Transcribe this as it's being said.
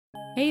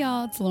Hey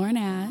y'all, it's Lauren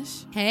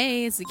Ash.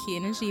 Hey, it's Zakkiyyah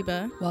and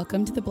Nejeebah.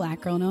 Welcome to the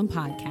Black Girl in Om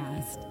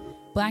podcast.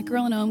 Black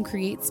Girl in Om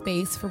creates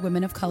space for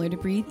women of color to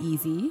breathe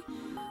easy.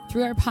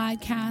 Through our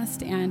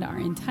podcast and our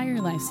entire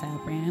lifestyle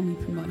brand,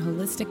 we promote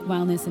holistic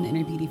wellness and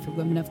inner beauty for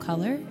women of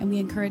color, and we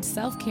encourage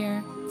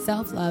self-care,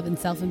 self-love, and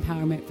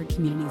self-empowerment for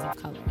communities of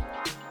color.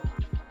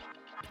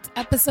 It's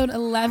episode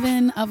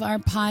 11 of our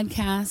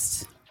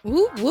podcast.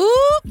 Whoop,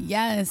 whoop.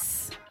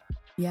 Yes.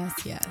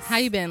 How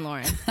you been,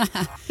 Lauren?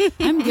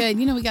 I'm good.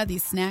 You know, we got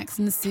these snacks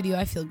in the studio.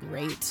 I feel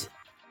great.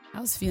 I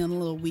was feeling a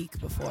little weak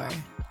before.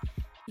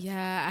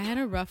 Yeah, I had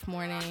a rough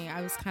morning.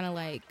 I was kind of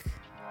like,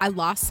 I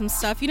lost some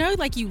stuff. You know,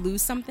 like you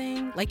lose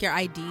something, like your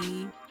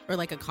ID or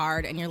like a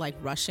card, and you're like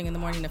rushing in the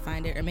morning to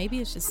find it. Or maybe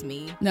it's just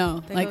me.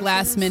 No, like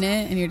last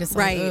minute, and you're just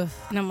like, right. Ugh.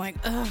 And I'm like,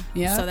 ugh.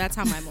 Yeah. So that's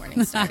how my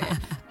morning started.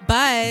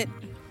 But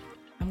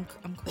I'm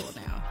cool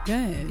now.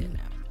 Good.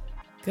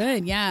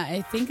 Good. Yeah,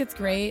 I think it's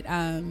great.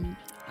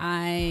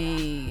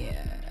 I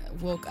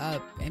woke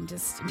up and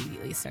just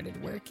immediately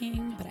started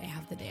working, but I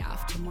have the day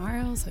off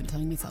tomorrow, so I'm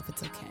telling myself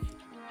it's okay.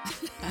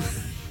 I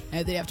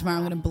have the day off tomorrow.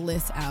 I'm going to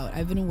bliss out.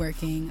 I've been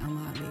working a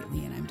lot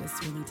lately, and I'm just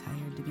really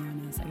tired, to be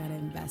honest. I got to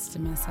invest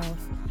in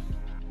myself.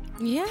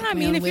 Yeah, I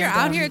mean, if you're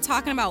out here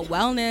talking about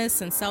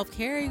wellness and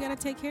self-care, you got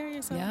to take care of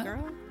yourself,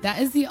 girl.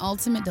 That is the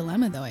ultimate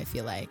dilemma, though, I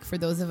feel like, for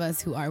those of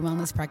us who are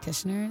wellness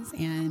practitioners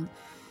and,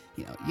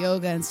 you know,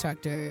 yoga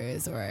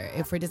instructors, or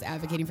if we're just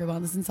advocating for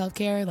wellness and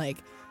self-care, like,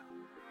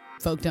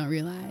 folk don't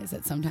realize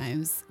that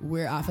sometimes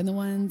we're often the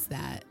ones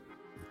that,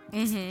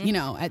 you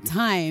know, at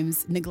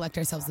times neglect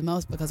ourselves the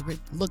most because we're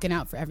looking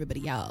out for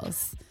everybody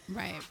else.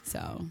 Right.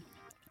 So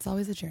it's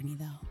always a journey,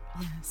 though.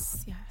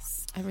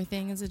 Yes.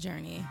 Everything is a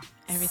journey.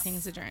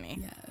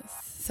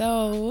 Yes.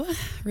 So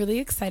really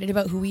excited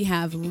about who we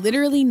have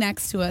literally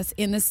next to us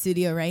in the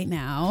studio right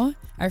now.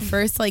 Our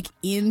first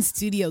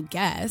in-studio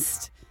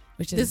guest,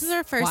 which is This is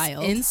our first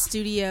wild.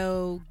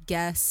 in-studio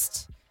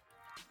guest,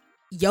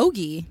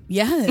 Yogi.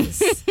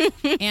 Yes.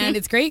 And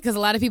it's great because a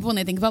lot of people, when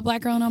they think about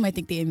Black Girl in Om, I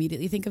think they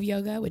immediately think of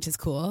yoga, which is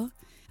cool.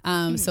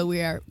 So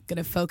we are going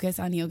to focus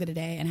on yoga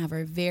today and have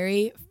our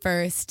very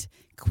first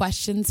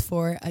Questions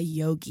for a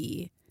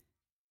Yogi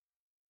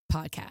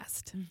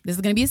podcast. This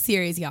is going to be a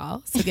series,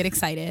 y'all, so get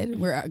excited.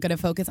 We're going to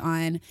focus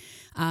on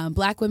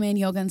Black women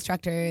yoga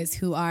instructors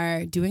who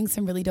are doing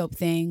some really dope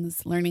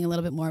things, learning a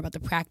little bit more about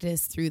the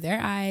practice through their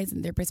eyes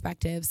and their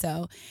perspective.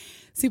 So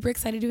super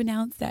excited to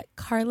announce that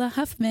Karla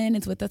Huffman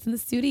is with us in the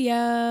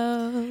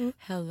studio.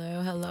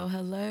 Hello.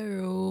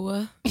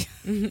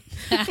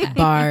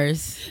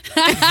 Bars.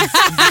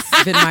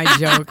 It's been my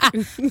joke.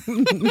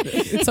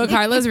 So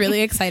Karla's really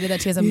excited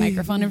that she has a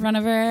microphone in front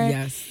of her.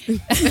 Yes.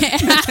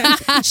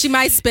 She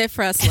might spit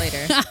for us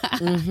later.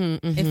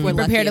 If we're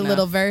Prepared a lucky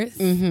little enough.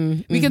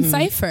 verse. We can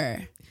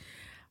cipher.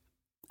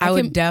 I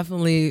would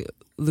definitely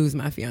lose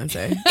my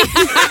fiance.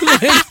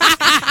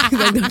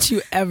 Like, don't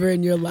you ever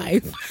in your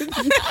life.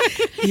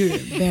 You're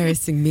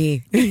embarrassing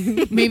me.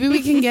 Maybe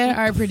we can get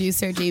our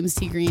producer James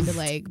T. Green to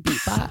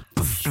beatbox.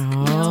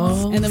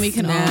 Oh, And then we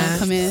can all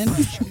come in.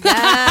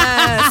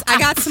 Yes. I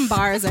got some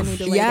bars I need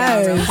to lay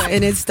down real quick.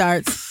 And it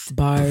starts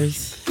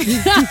bars.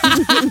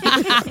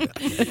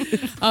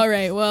 All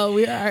right. Well,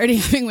 we are already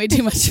having way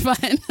too much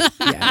fun.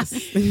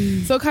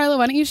 Yes. So, Karla,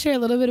 why don't you share a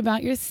little bit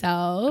about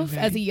yourself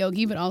as a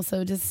yogi, but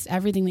also just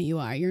everything that you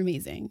are. You're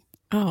amazing.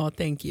 Oh,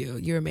 thank you.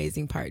 You're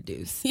amazing, part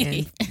Deuce.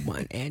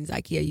 And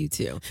Zakkiyyah, you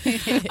too.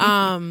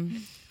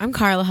 I'm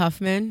Karla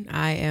Huffman.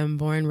 I am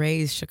born and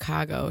raised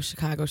Chicago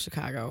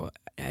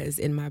as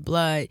in my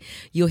blood.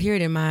 You'll hear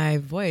it in my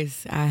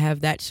voice. I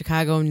have that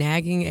Chicago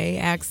nagging A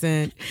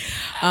accent.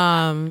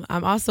 I'm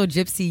also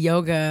Gypsy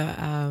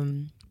Yoga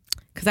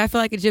because I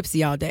feel like a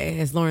gypsy all day.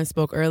 As Lauren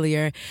spoke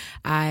earlier,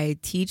 I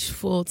teach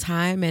full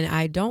time and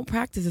I don't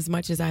practice as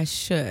much as I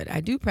should.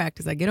 I do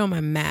practice. I get on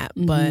my mat,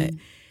 but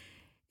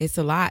it's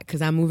a lot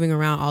because I'm moving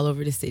around all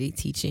over the city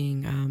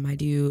teaching. I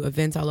do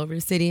events all over the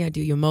city. I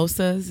do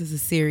Mimosas as a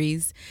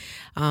series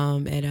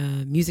at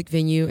a music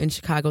venue in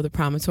Chicago, the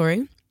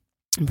Promontory.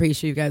 I'm pretty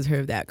sure you guys heard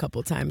of that a couple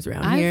of times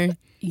around here.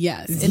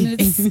 Yes, and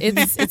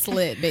it's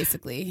lit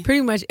basically.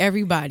 Pretty much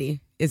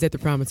everybody is at the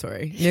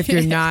Promontory. And if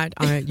you're not,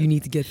 you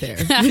need to get there.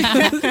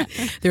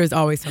 There is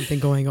always something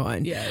going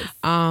on. Yes.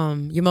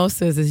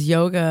 Mimosas is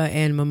yoga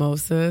and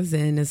mimosas,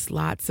 and it's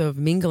lots of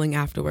mingling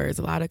afterwards,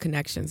 a lot of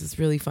connections. It's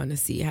really fun to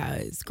see how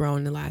it's grown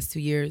in the last 2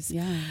 years.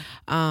 Yeah.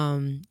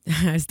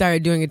 I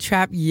started doing a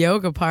trap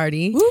yoga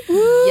party. Woo,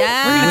 woo.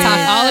 Yes. We're going to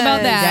talk all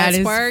about that. That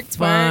is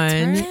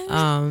fun.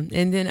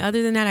 And then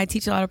other than that, I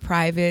teach a lot of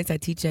privates. I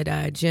teach at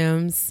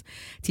gyms,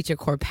 teach at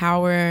Core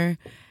Power.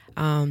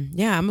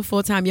 I'm a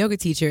full-time yoga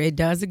teacher. It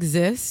does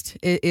exist.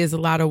 It is a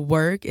lot of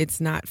work. It's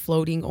not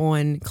floating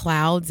on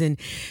clouds and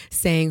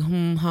saying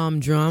hum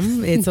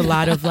drum. It's a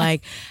lot of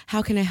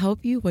how can I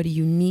help you? What do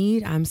you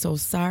need? I'm so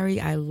sorry.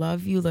 I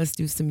love you. Let's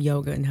do some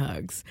yoga and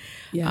hugs.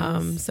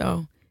 Yes.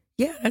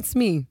 That's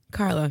me,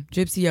 Karla,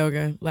 Gypsy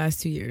Yoga,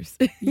 last 2 years.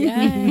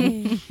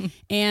 Yay.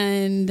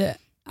 And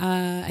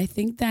I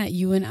think that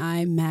you and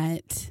I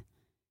met,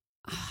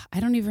 I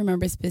don't even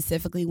remember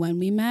specifically when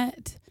we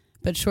met,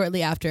 But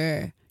shortly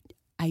after,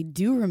 I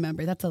do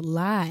remember, that's a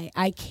lie.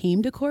 I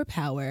came to Core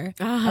Power.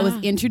 I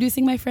was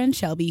introducing my friend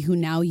Shelby, who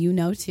now you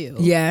know too.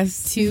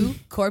 Yes. To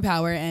Core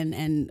Power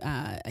and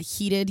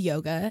heated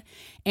yoga.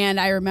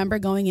 And I remember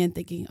going in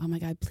thinking, oh my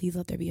God, please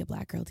let there be a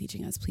Black girl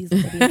teaching us. Please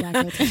let there be a Black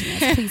girl teaching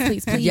us. Please,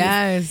 please, please.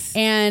 Yes.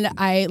 And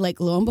I, like,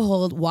 lo and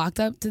behold, walked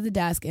up to the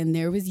desk and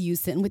there was you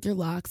sitting with your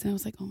locks. And I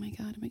was like, oh my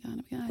God, oh my God, oh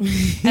my God.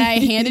 And I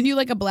handed you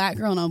like a Black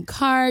Girl in Om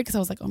card because I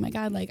was like, oh my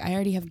God, like I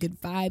already have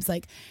good vibes.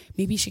 Like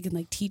maybe she can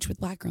like teach with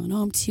Black Girl in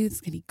Om too. It's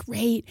going to be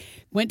great.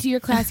 Went to your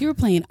class. You were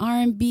playing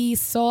R&B,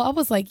 soul. I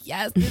was like,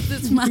 yes, this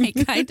is my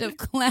kind of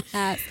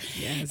class.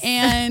 Yes.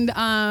 And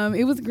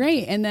it was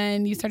great. And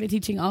then you started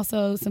teaching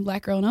also some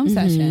Black Girl in Om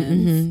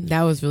sessions.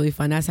 That was really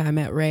fun. That's how I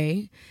met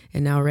Ray.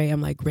 And now Ray,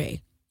 I'm like,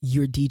 Ray,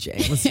 you're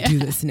DJ. Let's do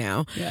this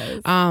now.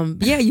 Yes.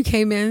 Yeah, you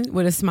came in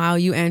with a smile,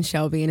 you and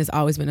Shelby, and it's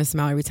always been a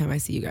smile every time I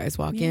see you guys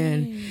walk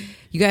in.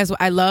 You guys,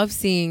 I love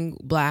seeing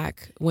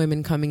Black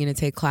women coming in to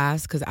take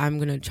class because I'm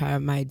going to try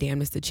my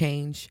damnedest to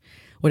change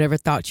whatever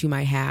thoughts you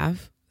might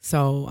have.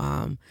 So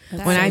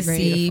when I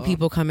see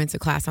people come into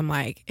class, I'm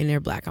like, and they're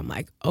Black, I'm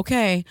like,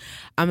 okay,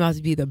 I'm about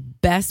to be the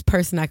best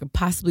person I could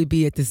possibly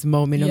be at this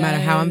moment, no matter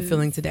how I'm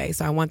feeling today.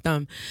 So I want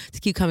them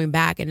to keep coming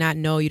back and not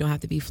know you don't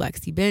have to be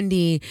flexy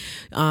bendy.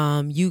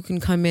 You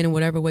can come in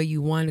whatever way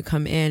you want to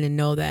come in and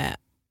know that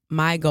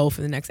my goal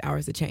for the next hour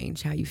is to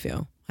change how you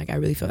feel. Like, I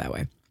really feel that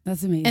way.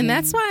 That's amazing. And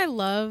that's why I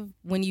love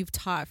when you've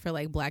taught for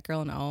like Black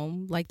Girl in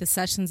Om, like the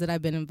sessions that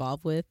I've been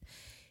involved with.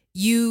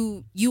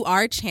 You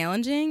are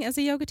challenging as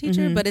a yoga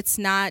teacher, but it's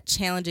not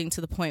challenging to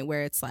the point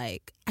where it's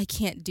like, I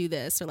can't do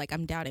this or like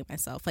I'm doubting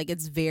myself. Like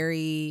it's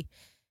very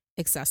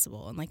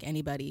accessible and like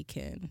anybody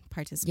can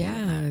participate.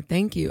 Yeah,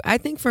 thank you. I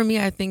think for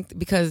me,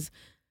 because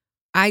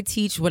I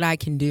teach what I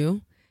can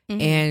do.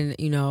 And,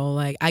 you know,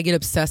 like I get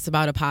obsessed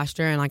about a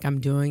posture and like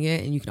I'm doing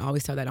it. And you can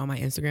always tell that on my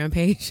Instagram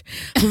page.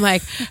 I'm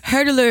like,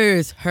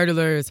 hurdlers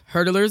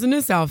in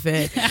this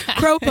outfit,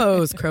 crow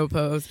pose.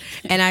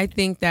 And I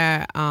think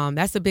that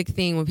that's a big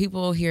thing when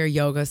people hear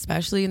yoga,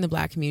 especially in the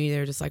Black community,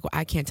 they're just like, well,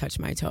 I can't touch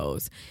my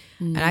toes.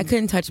 And I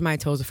couldn't touch my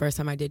toes the first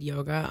time I did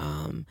yoga.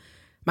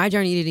 My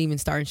journey didn't even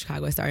start in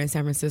Chicago. I started in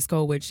San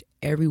Francisco, which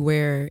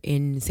everywhere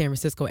in San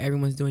Francisco,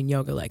 everyone's doing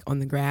yoga like on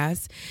the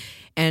grass.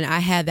 And I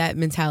had that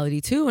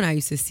mentality too. And I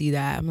used to see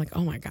that. I'm like,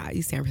 oh my God,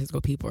 these San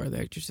Francisco people are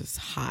there just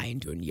high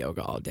and doing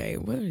yoga all day.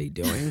 What are they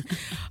doing?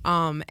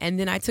 And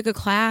then I took a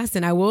class,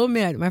 and I will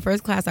admit, my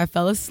first class, I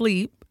fell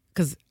asleep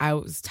because I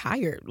was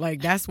tired.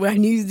 Like that's what I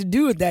needed to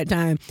do at that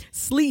time,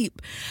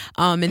 sleep.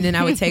 And then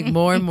I would take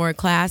more and more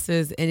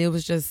classes, and it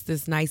was just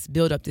this nice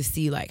build up to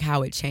see like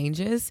how it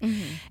changes.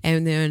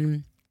 And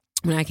then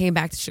when I came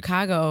back to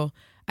Chicago,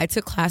 I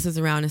took classes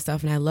around and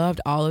stuff, and I loved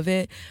all of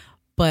it.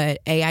 But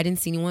I didn't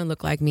see anyone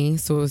look like me.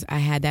 So I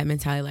had that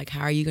mentality, like,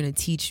 how are you going to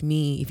teach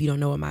me if you don't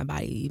know what my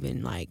body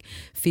even like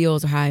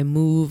feels or how I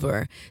move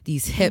or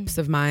these hips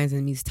of mine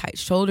and these tight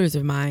shoulders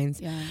of mine.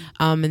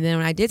 And then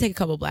when I did take a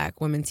couple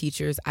Black women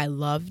teachers, I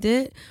loved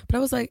it. But I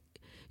was like,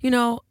 you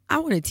know, I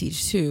want to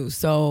teach too.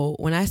 So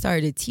when I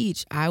started to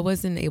teach, I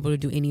wasn't able to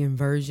do any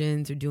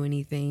inversions or do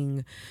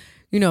anything,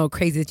 you know,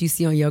 crazy that you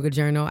see on Yoga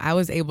Journal. I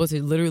was able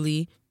to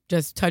literally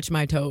just touch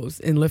my toes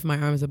and lift my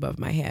arms above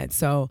my head.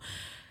 So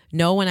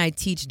when I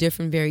teach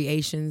different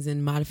variations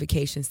and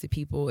modifications to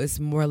people, it's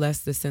more or less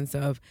the sense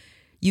of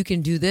you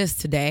can do this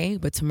today,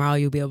 but tomorrow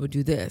you'll be able to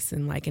do this.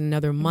 And like in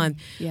another month,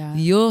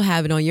 you'll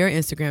have it on your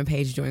Instagram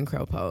page doing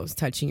crow pose,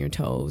 touching your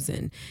toes,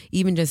 and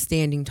even just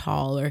standing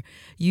tall or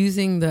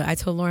using I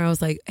told Lauren, I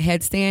was like,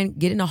 headstand,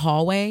 get in the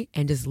hallway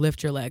and just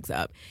lift your legs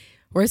up.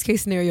 Worst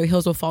case scenario,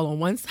 heels will fall on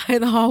one side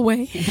of the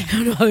hallway,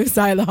 on the other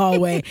side of the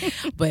hallway.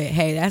 But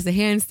hey, that's a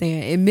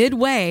handstand. And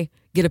midway,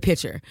 get a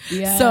picture.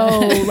 Yeah. So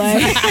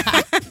like,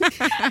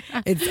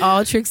 it's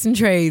all tricks and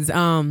trades.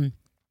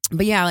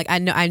 But yeah, like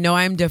I know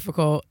I'm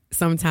difficult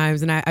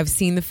sometimes, and I've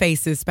seen the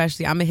faces.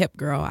 Especially, I'm a hip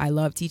girl. I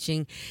love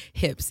teaching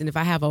hips, and if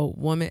I have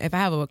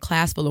a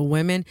class full of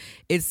women,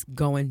 it's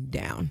going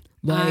down.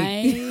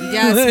 Like,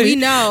 yes, we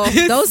know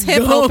those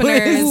hip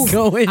openers.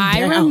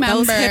 I remember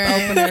those hip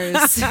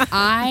openers.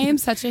 I am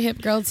such a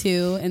hip girl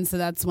too, and so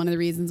that's one of the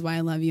reasons why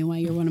I love you and why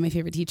you're one of my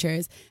favorite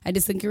teachers. I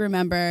distinctly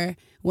remember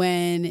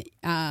when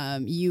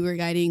you were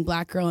guiding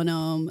Black Girl in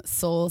Om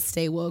Soul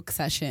Stay Woke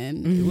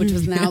session, which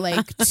was now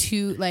like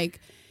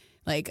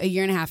a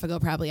year and a half ago,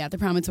 probably at the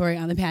promontory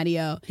on the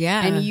patio.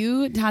 Yeah, and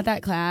you taught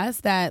that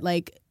class that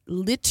like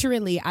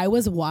literally I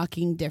was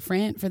walking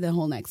different for the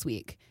whole next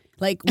week.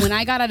 Like when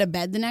I got out of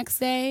bed the next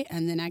day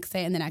and the next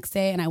day and the next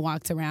day and I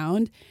walked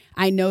around,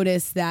 I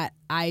noticed that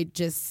I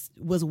just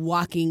was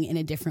walking in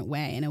a different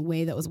way, in a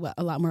way that was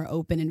a lot more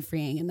open and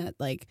freeing. And that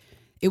like,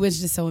 it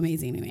was just so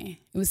amazing to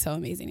me. It was so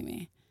amazing to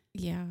me.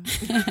 Yeah.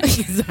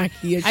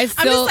 Exactly. I'm just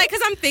like,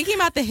 because I'm thinking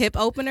about the hip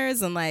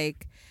openers and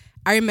like,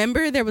 I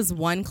remember there was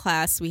one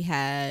class we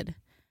had,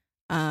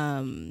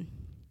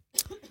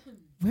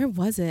 where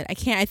was it?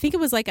 I think it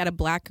was like at a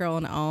Black Girl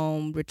in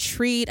Om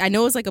retreat. I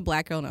know it was like a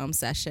Black Girl in Om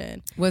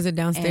session. Was it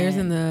downstairs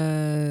in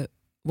the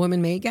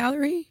Women Made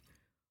Gallery?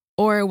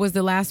 Or was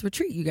the last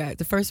retreat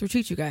the first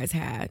retreat you guys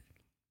had?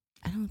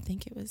 I don't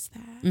think it was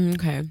that.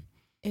 Okay.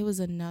 It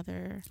was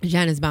another.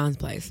 Janice Bond's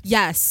place.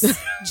 Yes.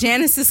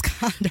 Janice's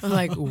condo.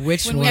 Like,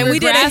 which one? And we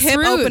did a hip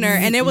Grassroots. opener,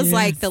 and it was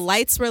like the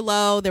lights were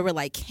low. There were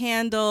like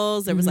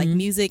candles. There was like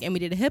music, and we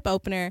did a hip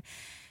opener.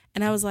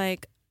 And I was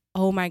like,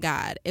 oh my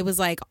God. It was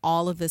like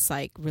all of this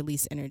like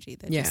release energy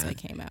that just like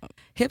came out.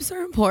 Hips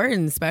are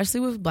important,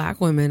 especially with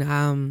Black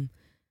women.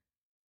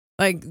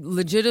 Like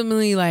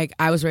legitimately, like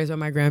I was raised by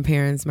my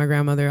grandparents. My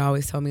grandmother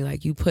always told me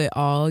like, you put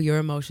all your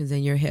emotions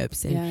in your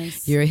hips, and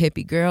you're a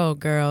hippie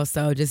girl.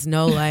 So just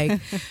know like,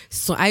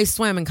 so I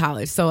swam in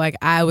college. So like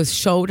I was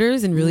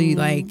shoulders, and really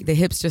like the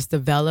hips just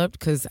developed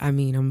because I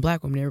mean I'm a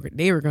Black woman.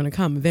 They were going to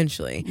come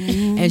eventually.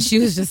 And she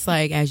was just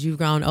like, as you've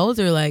grown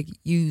older, like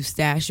you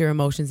stash your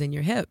emotions in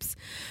your hips.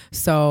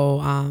 So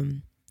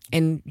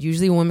and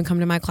usually when women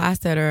come to my class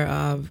that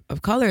are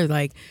of color,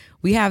 like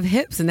we have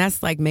hips, and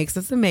that's like makes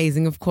us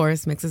amazing, of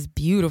course, makes us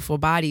beautiful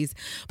bodies,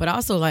 but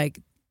also like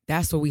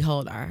that's where we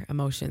hold our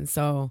emotions.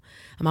 So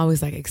I'm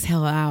always like,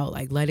 exhale out,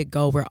 like let it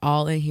go. We're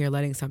all in here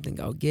letting something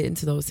go. Get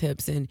into those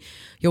hips, and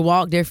you'll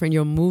walk different,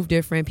 you'll move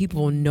different.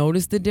 People will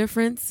notice the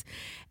difference,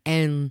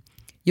 and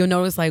you'll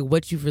notice like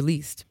what you've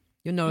released.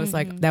 You'll notice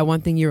like that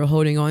one thing you were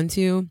holding on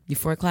to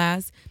before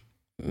class,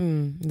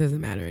 it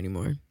doesn't matter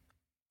anymore.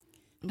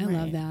 I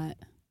love that.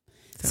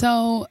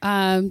 So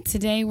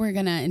today we're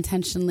going to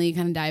intentionally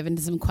kind of dive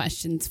into some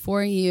questions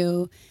for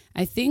you.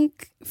 I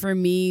think for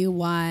me,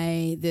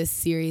 why this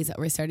series that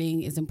we're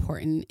starting is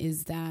important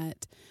is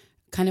that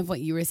kind of what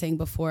you were saying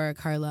before,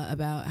 Karla,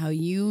 about how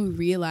you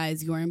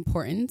realize your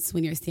importance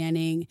when you're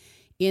standing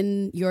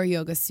in your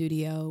yoga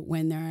studio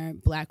when there are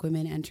Black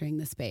women entering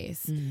the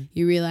space.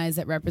 You realize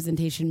that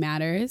representation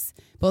matters,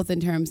 both in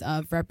terms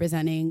of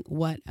representing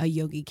what a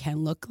yogi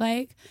can look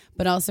like,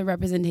 but also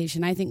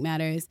representation, I think,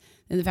 matters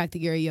in the fact that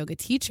you're a yoga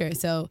teacher.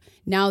 So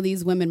now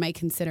these women might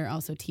consider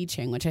also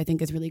teaching, which I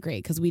think is really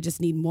great because we just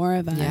need more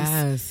of us.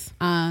 Yes.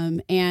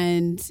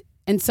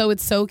 And so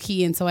it's so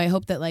key. And so I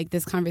hope that like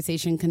this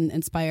conversation can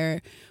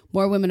inspire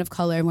more women of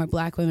color, more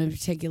Black women in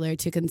particular,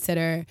 to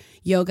consider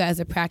yoga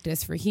as a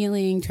practice for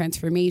healing,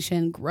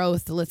 transformation,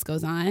 growth, the list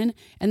goes on.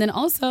 And then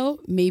also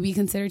maybe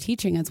consider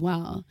teaching as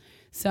well.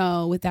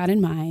 So with that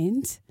in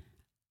mind,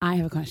 I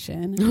have a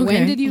question. Okay.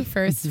 When did you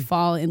first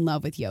fall in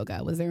love with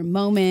yoga? Was there a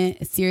moment,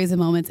 a series of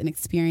moments, an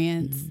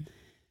experience?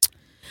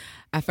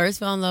 I first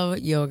fell in love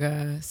with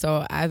yoga.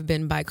 So I've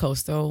been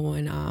bi-coastal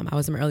when I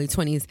was in my early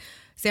 20s.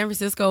 San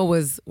Francisco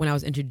was when I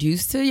was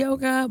introduced to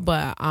yoga,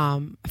 but I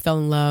fell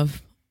in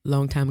love a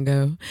long time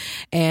ago.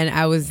 And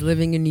I was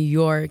living in New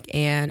York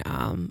and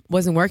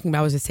wasn't working, but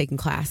I was just taking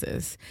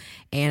classes.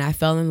 And I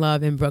fell in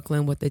love in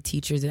Brooklyn with a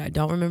teacher that I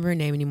don't remember her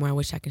name anymore. I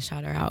wish I could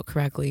shout her out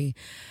correctly.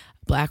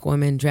 Black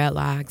woman,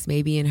 dreadlocks,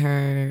 maybe in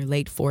her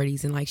late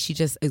 40s, and like she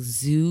just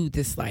exudes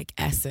this like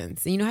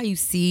essence. And you know how you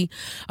see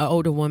an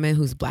older woman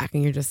who's Black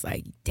and you're just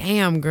like,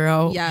 damn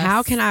girl,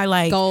 how can I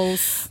like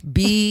goals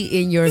be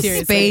in your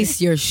space,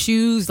 your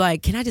shoes?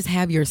 Like, can I just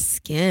have your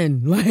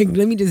skin? Like,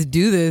 let me just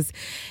do this.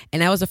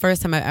 And that was the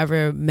first time I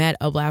ever met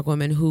a Black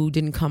woman who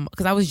didn't come,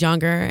 because I was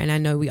younger, and I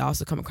know we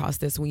also come across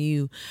this when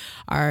you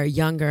are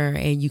younger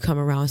and you come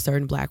around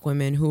certain Black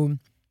women who,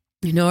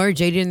 you know, are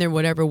jaded in their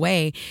whatever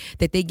way,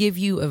 that they give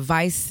you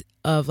advice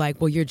of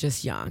like, well, you're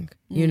just young,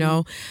 you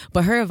know?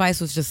 But her advice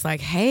was just like,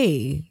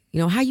 hey, you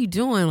know, how you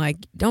doing? Like,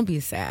 don't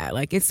be sad.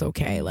 Like, it's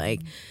okay.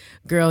 Like,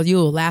 girl,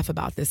 you'll laugh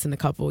about this in a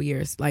couple of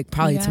years, like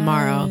probably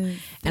tomorrow.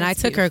 And I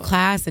took her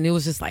class and it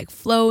was just like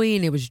flowy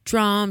and it was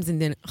drums.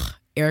 And then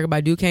Erykah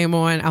Badu came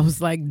on. I was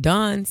like,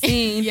 done,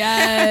 scene.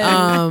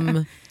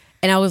 And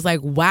I was like,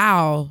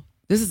 wow.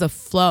 This is a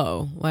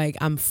flow. Like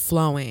I'm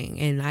flowing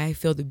and I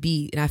feel the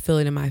beat and I feel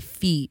it in my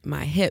feet,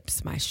 my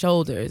hips, my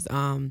shoulders.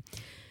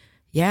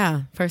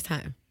 First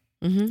time.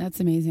 That's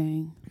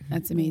amazing.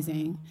 That's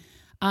amazing.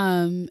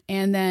 And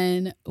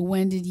then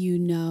when did you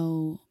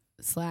know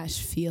 /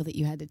 feel that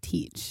you had to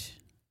teach?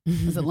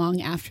 Was it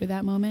long after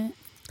that moment?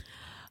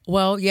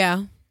 Well,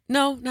 yeah.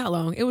 No, not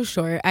long. It was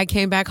short. I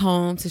came back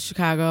home to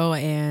Chicago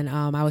and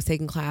I was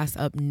taking class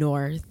up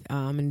north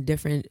in a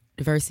different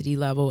diversity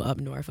level up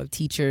north of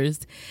teachers.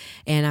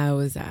 And I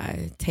was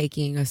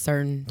taking a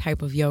certain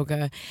type of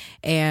yoga.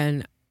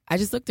 And I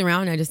just looked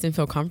around and I just didn't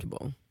feel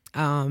comfortable.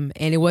 And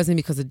it wasn't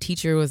because the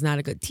teacher was not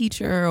a good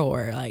teacher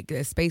or like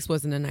the space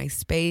wasn't a nice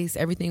space.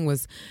 Everything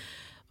was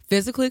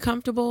physically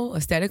comfortable,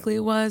 aesthetically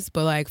it was.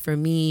 But like for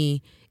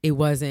me, it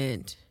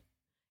wasn't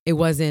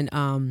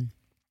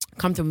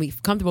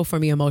comfortable for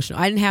me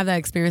emotional. I didn't have that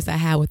experience I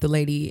had with the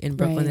lady in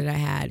Brooklyn that I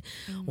had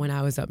when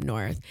I was up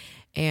north.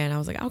 And I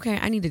was like, okay,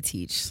 I need to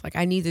teach. Like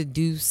I need to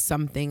do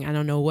something. I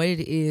don't know what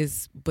it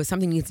is, but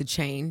something needs to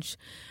change.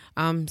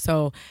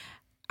 So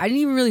I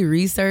didn't even really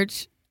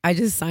research. I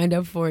just signed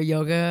up for a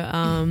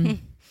yoga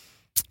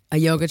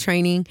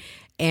training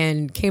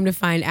and come to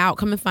find out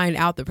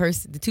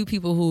the two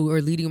people who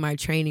are leading my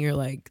training are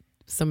like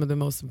some of the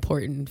most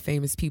important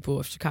famous people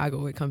of Chicago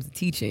when it comes to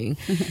teaching.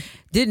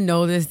 Didn't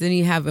know this, didn't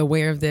even have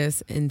aware of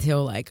this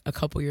until like a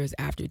couple years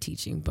after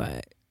teaching.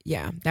 But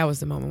yeah, that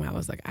was the moment when I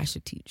was like, I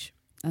should teach.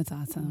 That's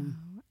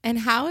awesome. And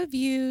how have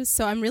you,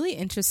 so I'm really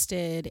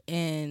interested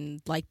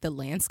in like the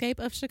landscape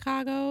of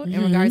Chicago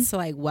in regards to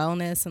like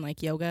wellness and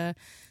like yoga.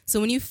 So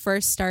when you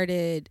first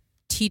started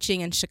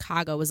teaching in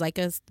Chicago, was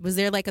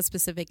there like a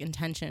specific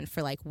intention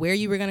for like where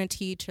you were going to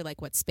teach or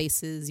like what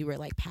spaces you were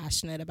like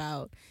passionate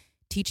about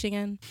teaching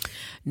in?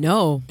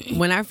 No.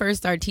 When I first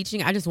started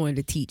teaching, I just wanted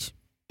to teach.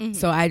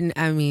 So I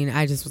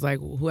just was like,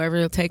 whoever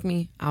will take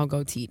me, I'll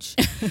go teach.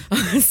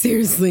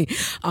 Seriously.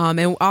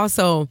 And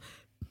also,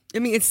 I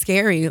mean, it's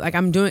scary. Like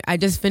I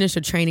just finished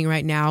a training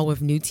right now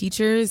with new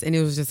teachers, and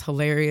it was just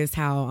hilarious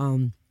how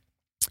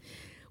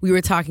we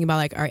were talking about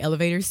like our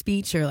elevator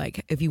speech, or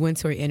like if you went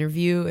to an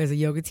interview as a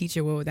yoga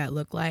teacher, what would that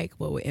look like?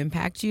 What would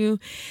impact you?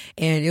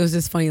 And it was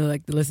just funny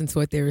like to listen to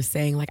what they were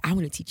saying. Like, I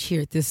want to teach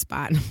here at this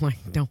spot. And I'm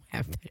like, don't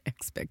have that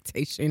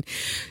expectation.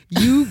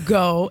 You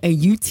go and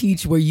you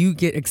teach where you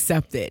get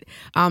accepted.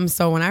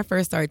 So when I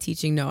first started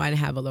teaching, no, I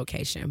didn't have a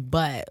location.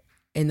 But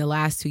in the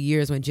last 2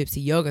 years when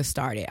Gypsy Yoga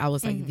started, I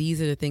was like,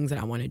 these are the things that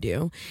I want to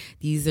do.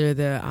 These are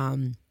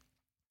the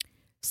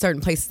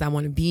certain places I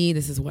want to be.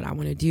 This is what I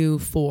want to do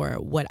for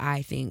what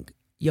I think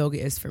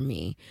yoga is for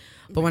me.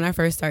 But when I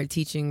first started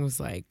teaching, it was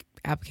like,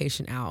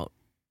 application out.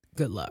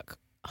 Good luck.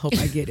 Hope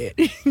I get it.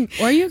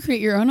 Or you create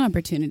your own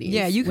opportunities.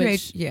 Yeah, you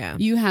create. Yeah,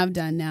 you have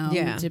done now with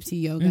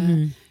Gypsy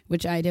Yoga,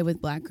 which I did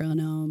with Black Girl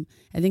Gnome.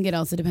 I think it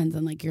also depends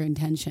on like your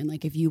intention.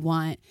 Like if you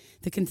want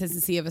the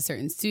consistency of a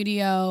certain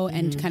studio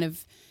and kind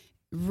of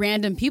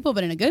random people,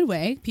 but in a good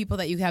way, people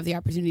that you have the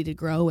opportunity to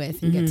grow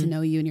with and get to know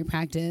you in your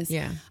practice.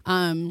 Yeah.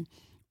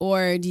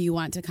 Or do you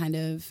want to kind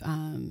of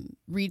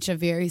reach a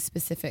very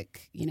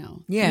specific,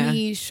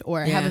 niche,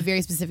 or have a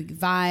very specific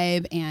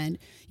vibe, and,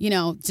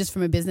 just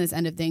from a business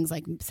end of things,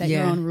 like set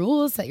your own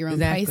rules, set your own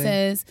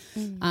prices.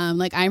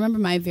 Like I remember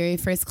my very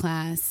first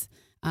class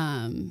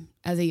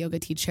as a yoga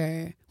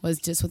teacher was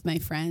just with my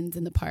friends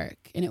in the park,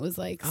 and it was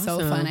like so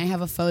fun. I have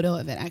a photo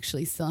of it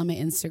actually still on my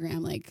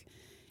Instagram. Like,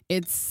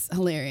 it's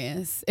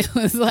hilarious. It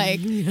was like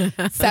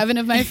 7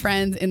 of my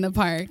friends in the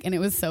park, and it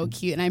was so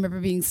cute. And I remember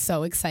being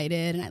so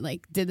excited, and I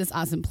like did this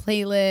awesome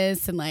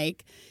playlist, and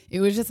like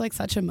it was just like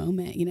such a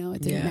moment,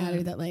 It didn't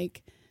matter that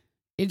like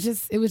it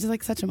was just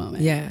like such a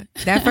moment. Yeah,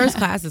 that first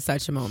class is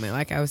such a moment.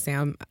 Like I was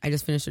saying, I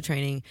just finished the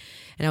training,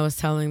 and I was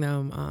telling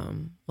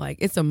them like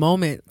it's a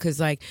moment because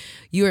like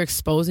you're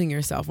exposing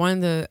yourself. One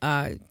of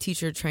the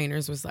teacher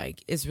trainers was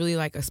like, it's really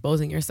like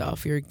exposing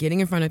yourself. You're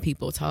getting in front of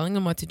people, telling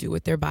them what to do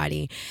with their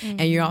body,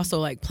 and you're also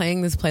like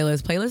playing this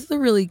playlist. Playlists are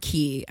really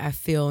key, I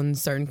feel, in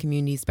certain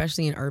communities,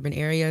 especially in urban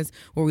areas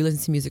where we listen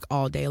to music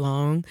all day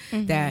long.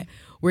 That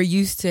we're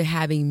used to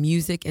having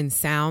music and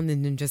sound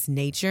and then just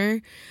nature.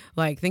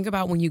 Like, think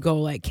about when you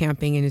go like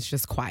camping and it's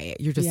just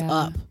quiet. You're just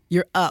up.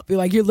 You're up. You're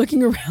like, you're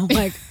looking around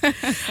like,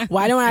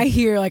 why don't I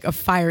hear like a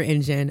fire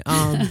engine?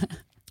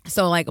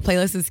 So like a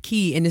playlist is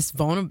key, and this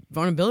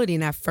vulnerability in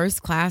that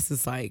first class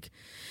is like,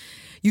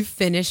 you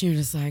finish and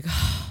you're just like,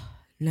 oh,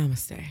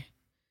 namaste.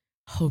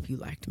 Hope you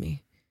liked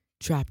me.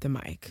 Drop the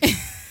mic.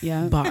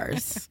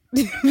 Bars.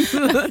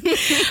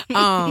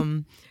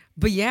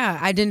 But yeah,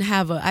 I didn't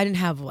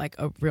have like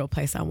a real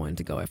place I wanted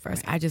to go at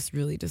first. I just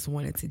really just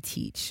wanted to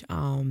teach.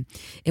 And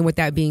with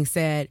that being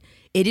said,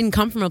 it didn't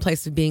come from a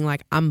place of being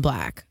like, I'm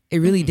Black. It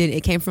really didn't.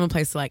 It came from a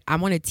place of like, I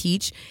want to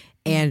teach,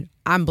 and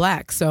I'm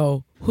Black.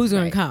 So who's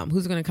going to come?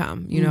 Who's going to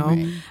come?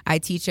 I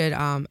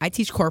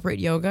teach corporate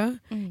yoga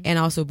and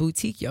also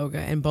boutique yoga,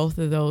 and both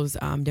of those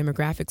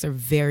demographics are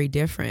very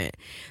different.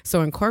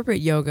 So in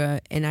corporate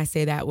yoga, and I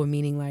say that with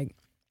meaning like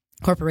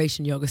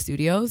corporation yoga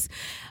studios,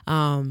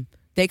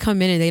 they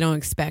come in and they don't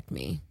expect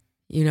me,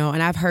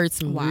 and I've heard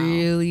some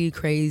really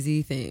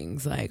crazy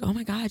things like, oh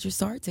my God, you're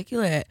so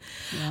articulate.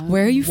 Yeah.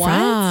 Where are you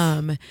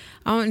from?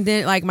 And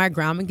then like my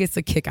grandma gets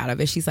a kick out of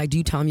it. She's like, do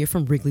you tell them you're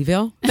from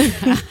Wrigleyville?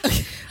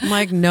 I'm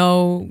like,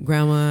 no,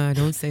 Grandma, I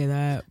don't say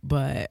that,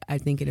 but I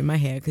think it in my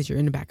head because you're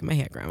in the back of my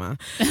head, Grandma.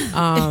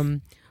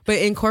 But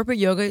in corporate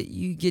yoga,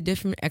 you get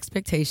different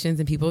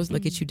expectations and people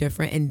look at you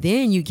different. And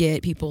then you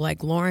get people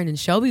like Lauren and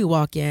Shelby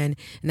walk in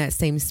that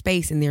same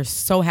space, and they're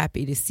so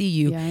happy to see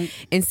you. Yeah.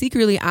 And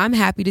secretly, I'm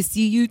happy to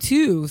see you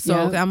too. So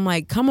I'm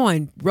like, come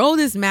on, roll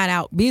this mat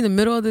out, be in the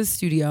middle of the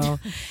studio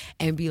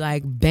and be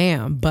like,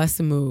 bam, bust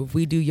a move.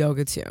 We do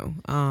yoga too.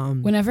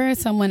 Whenever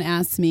someone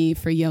asks me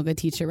for yoga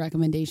teacher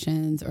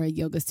recommendations or a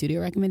yoga studio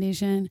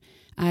recommendation,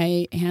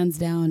 I hands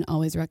down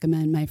always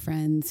recommend my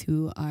friends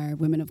who are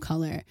women of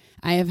color.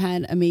 I have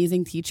had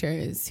amazing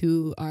teachers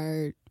who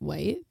are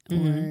white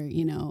or,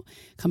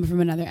 come from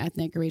another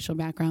ethnic or racial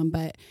background,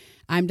 but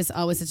I'm just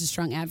always such a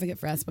strong advocate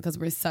for us because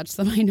we're such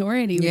the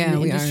minority in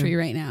the industry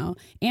right now.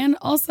 And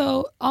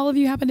also, all of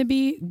you happen to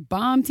be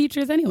bomb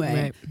teachers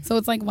anyway. Right. So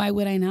it's like, why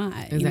would I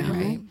not? Exactly.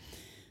 Right?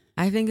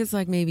 I think it's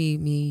like maybe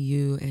me,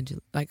 you, and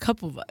like a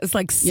couple of us. It's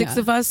like 6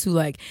 of us who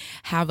like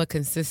have a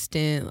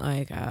consistent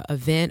like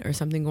event or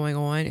something going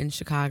on in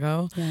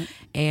Chicago,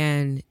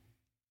 and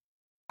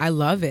I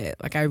love it.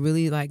 Like I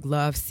really like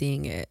love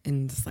seeing it,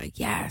 and just like,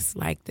 yes,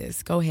 like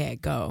this. Go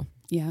ahead, go.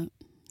 Yeah.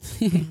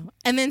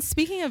 And then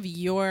speaking of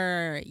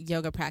your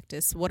yoga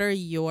practice, what are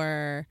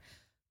your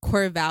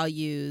core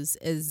values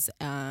as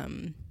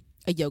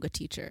a yoga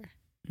teacher?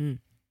 Mm.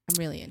 I'm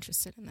really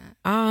interested in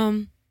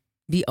that.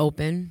 Be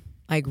open,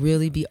 like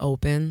really be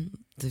open.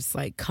 Just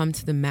like come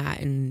to the mat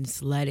and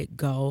just let it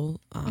go.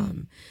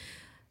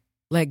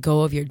 Let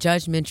go of your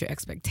judgment, your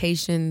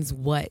expectations,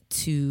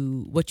 what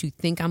you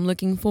think I'm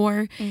looking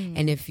for.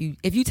 And if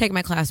you take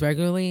my class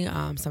regularly,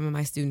 some of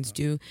my students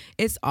do,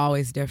 it's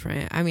always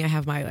different. I mean, I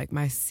have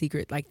my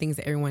secret, like things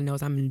that everyone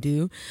knows I'm gonna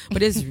do,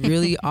 but it's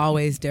really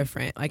always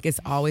different. Like it's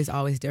always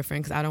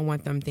different, because I don't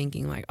want them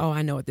thinking like, oh,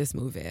 I know what this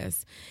move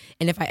is.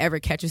 And if I ever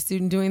catch a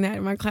student doing that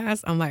in my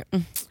class, I'm like,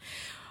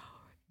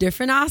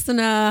 different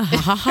asana,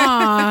 ha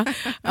ha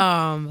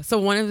ha. So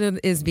one of them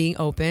is being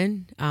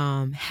open,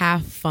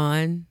 have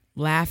fun,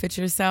 laugh at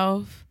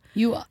yourself.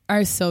 You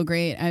are so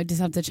great. I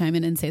just have to chime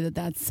in and say that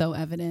that's so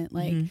evident.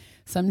 Like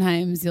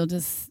sometimes you'll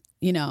just,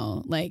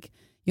 like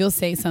you'll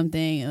say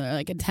something or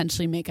like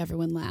intentionally make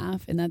everyone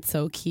laugh. And that's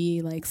so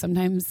key. Like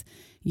sometimes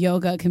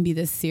yoga can be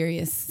this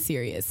serious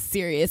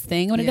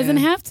thing when it doesn't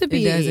have to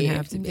be. It doesn't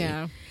have to be.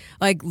 Yeah.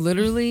 Like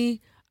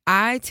literally,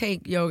 I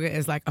take yoga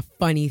as like a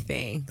funny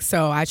thing.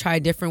 So I try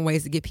different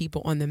ways to get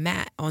people on the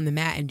mat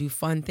and do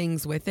fun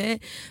things with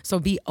it. So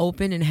be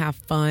open and have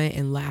fun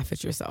and laugh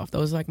at yourself.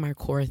 Those are like my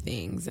core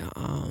things. Those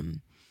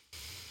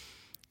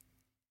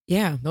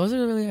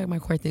are really like my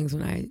core things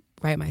when I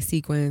write my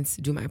sequence,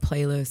 do my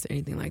playlist, or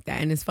anything like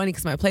that. And it's funny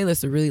because my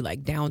playlists are really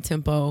like down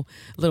tempo,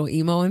 little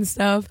emo and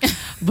stuff.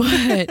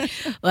 But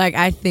like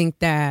I think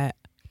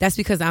that's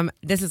because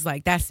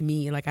that's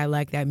me. Like I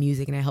like that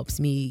music and it helps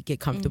me get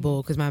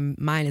comfortable because my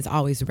mind is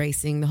always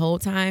racing the whole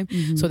time.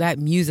 So that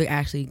music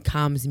actually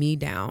calms me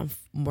down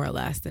more or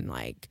less than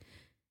like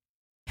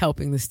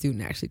helping the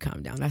student actually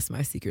calm down. That's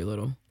my secret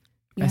little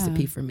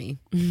recipe for me.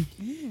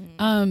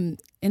 And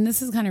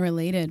this is kind of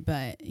related,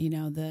 but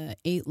the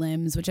 8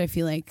 limbs, which I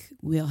feel like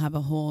we'll have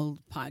a whole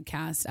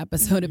podcast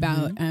episode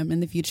about in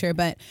the future.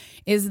 But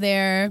is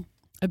there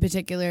a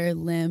particular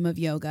limb of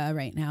yoga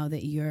right now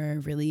that you're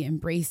really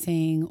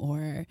embracing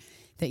or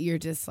that you're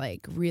just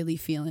like really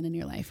feeling in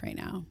your life right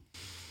now?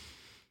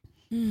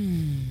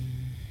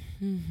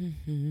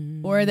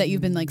 Or that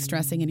you've been like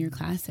stressing in your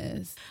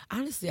classes?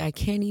 Honestly, I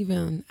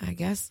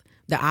guess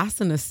the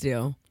asana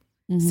still.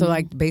 So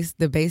like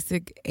the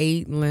basic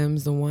 8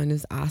 limbs, the one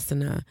is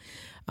asana.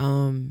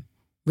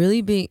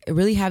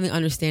 Really having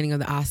understanding of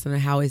the asana,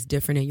 how it's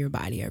different in your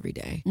body every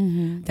day.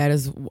 That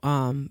is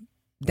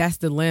that's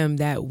the limb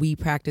that we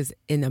practice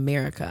in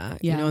America,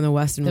 in the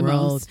Western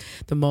world,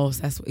 the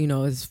most. That's,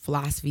 is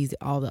philosophies,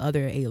 all the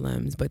other 8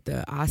 limbs. But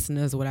the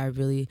asana is what I've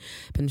really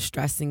been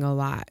stressing a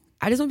lot.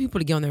 I just want people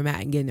to get on their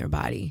mat and get in their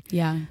body.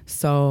 Yeah.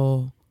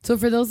 So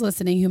for those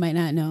listening who might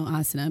not know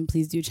asana,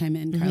 please do chime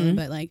in, Karla.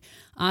 But like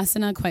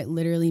asana quite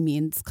literally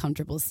means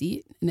comfortable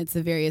seat, and it's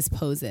the various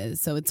poses.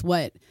 So it's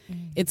what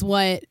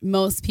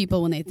most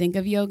people when they think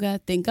of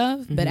yoga think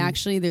of. But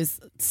actually,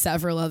 there's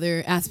several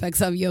other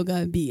aspects of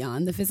yoga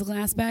beyond the physical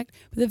aspect.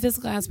 But the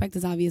physical aspect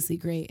is obviously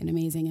great and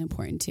amazing and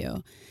important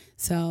too.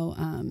 So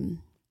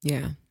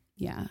that's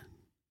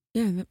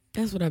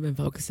what I've been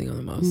focusing on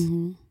the most.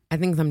 I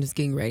think I'm just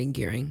getting ready and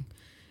gearing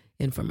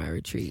in for my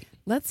retreat.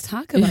 Let's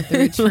talk about the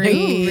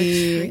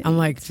retreat.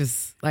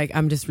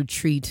 I'm just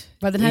retreat.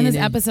 By the time this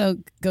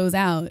episode goes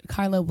out,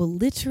 Karla will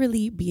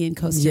literally be in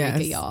Costa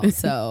Rica, y'all.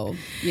 So,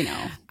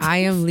 I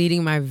am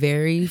leading my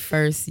very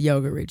first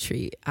yoga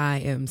retreat. I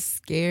am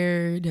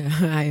scared.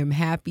 I am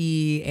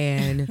happy,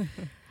 and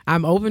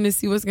I'm open to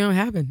see what's going to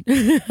happen.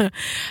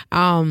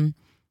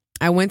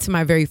 I went to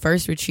my very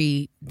first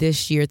retreat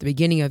this year at the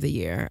beginning of the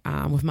year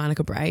with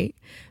Monica Bright.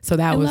 So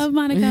I love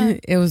Monica.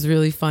 It was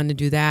really fun to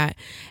do that.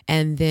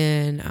 And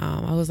then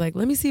I was like,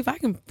 let me see if I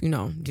can,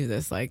 do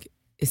this. Like,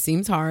 it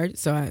seems hard.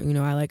 So,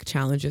 I like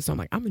challenges. So I'm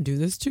like, I'm going to do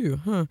this too.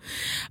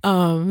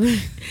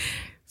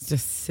 It's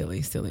just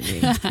silly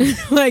me.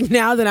 Like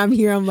now that I'm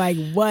here, I'm like,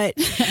 what?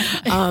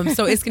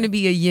 So it's going to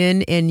be a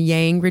yin and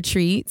yang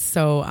retreat.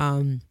 So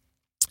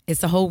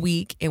it's a whole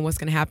week. And what's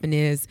going to happen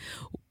is,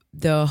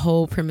 the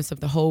whole premise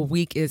of the whole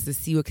week is to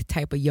see what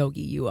type of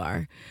yogi you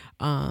are.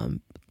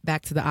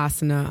 Back to the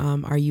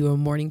asana, are you a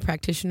morning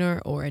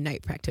practitioner or a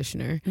night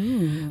practitioner?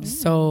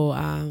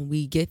 So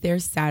we get there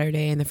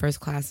Saturday and the first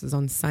class is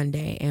on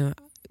Sunday, and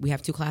we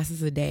have 2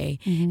 classes a day.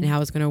 And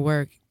how it's going to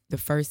work, the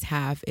first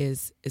half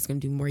is it's going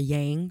to do more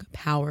yang,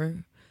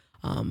 power,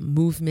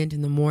 movement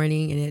in the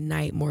morning, and at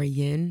night more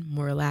yin,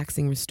 more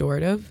relaxing,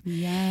 restorative.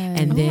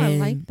 And then I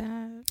like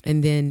that.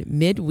 And then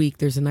midweek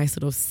there's a nice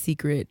little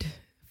secret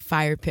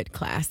fire pit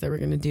class that we're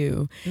going to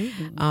do.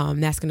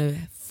 That's going to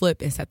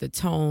flip and set the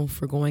tone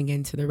for going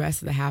into the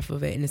rest of the half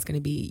of it. And it's going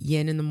to be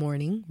yin in the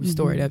morning,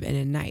 restorative, and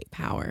at night,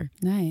 power.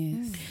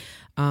 Nice.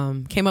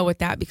 Came up with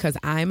that because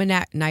I'm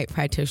a night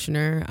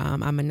practitioner.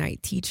 I'm a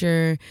night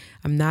teacher.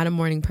 I'm not a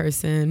morning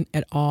person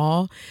at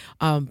all.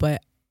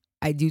 But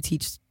I do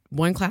teach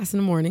 1 class in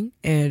the morning,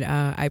 and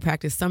I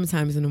practice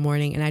sometimes in the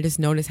morning, and I just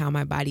notice how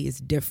my body is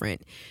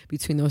different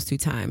between those 2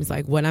 times.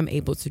 Like what I'm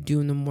able to do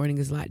in the morning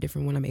is a lot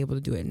different when I'm able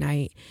to do it at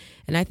night.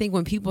 And I think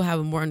when people have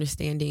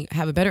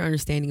a better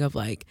understanding of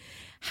like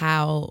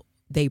how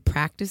they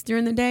practice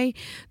during the day,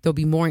 they'll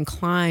be more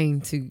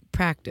inclined to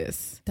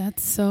practice.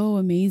 That's so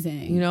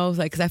amazing. You know,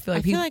 like, because I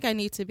feel like I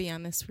need to be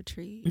on this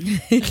retreat.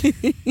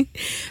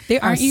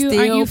 There are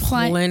still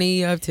flying,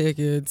 plenty of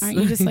tickets. Aren't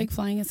you just like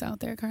flying us out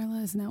there,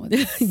 Karla? Isn't that what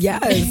this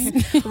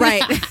Yes.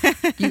 Right.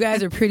 You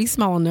guys are pretty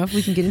small enough.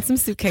 We can get in some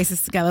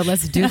suitcases together.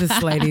 Let's do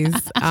this, ladies.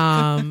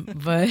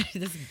 But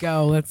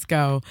let's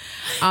go.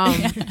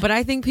 But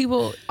I think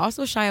people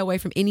also shy away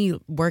from any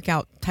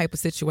workout type of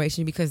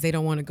situation because they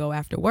don't want to go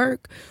after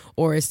work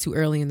or it's too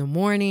early in the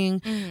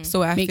morning.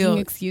 So I feel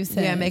excuses.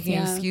 Yeah, making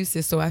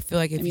excuses. So I feel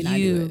like if I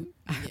you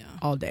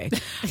all day,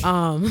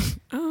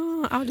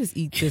 I'll just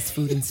eat this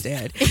food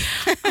instead.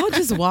 I'll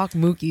just walk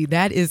Mookie.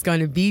 That is going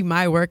to be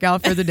my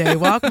workout for the day.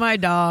 Walk my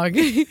dog.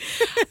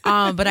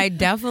 But I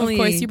definitely, of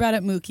course, you brought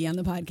up Mookie on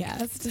the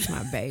podcast. It's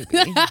my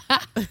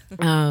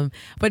baby.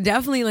 But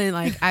definitely,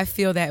 like, I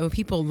feel that when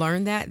people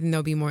learn that, then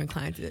they'll be more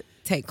inclined to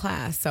take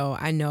class. So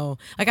I know,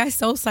 like, I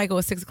soul cycle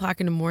at 6 o'clock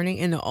in the morning,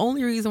 and the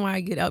only reason why I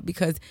get up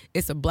because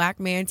it's a black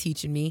man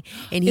teaching me.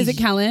 And is it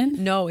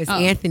Kellen? No, it's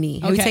Anthony.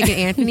 Have you taken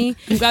Anthony?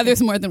 I'm glad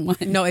there's more than one.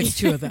 No, it's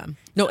 2 of them.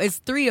 No, it's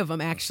 3 of them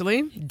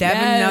actually.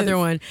 Devin, another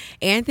one.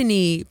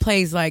 Anthony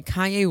plays like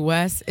Kanye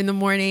West in the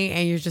morning,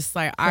 and you're just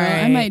like, all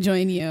right, I might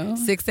join you.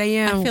 6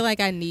 a.m. I feel like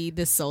I need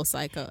this soul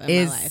cycle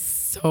in my life.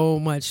 So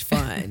much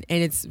fun,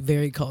 and it's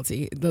very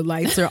culty. The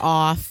lights are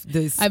off.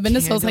 I've been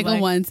to Soul Cycle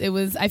once.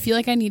 I feel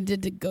like I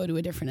needed to go to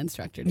a different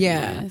instructor. To be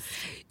honest.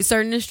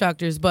 Certain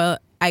instructors,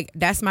 but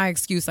that's my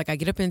excuse. Like, I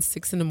get up in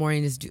 6 in the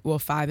morning,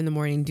 5 in the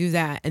morning, do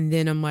that, and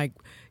then I'm like,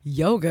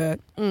 yoga.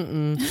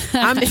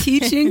 I'm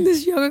teaching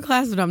this yoga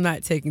class, but I'm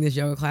not taking this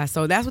yoga class.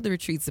 So that's what the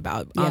retreat's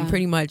about.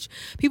 Pretty much,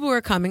 people who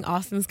are coming.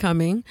 Austin's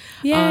coming.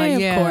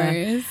 Of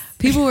course.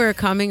 People who are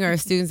coming are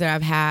students that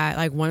I've had.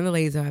 Like, one of the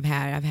ladies that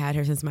I've had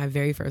her since my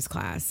very first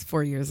class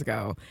 4 years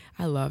ago.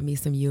 I love me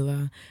some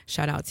Eula.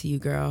 Shout out to you,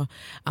 girl.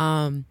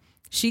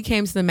 She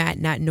came to the mat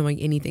not knowing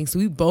anything. So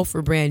we both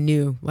were brand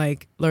new,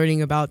 like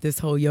learning about this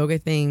whole yoga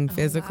thing,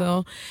 physical.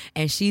 Wow.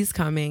 And she's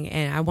coming,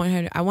 and I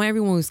want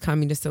everyone who's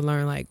coming just to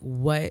learn, like,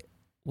 when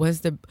is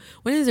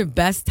the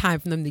best time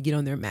for them to get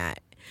on their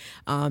mat.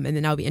 And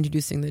then I'll be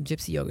introducing the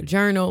Gypsy Yoga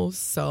journals.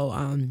 So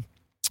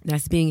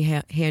that's being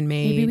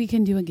handmade. Maybe we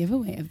can do a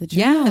giveaway of the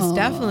journal. Yes,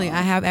 definitely.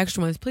 I have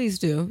extra ones. Please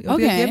do. It'll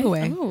be a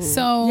giveaway. Oh.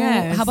 So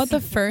how about the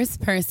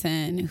first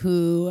person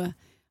who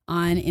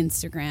on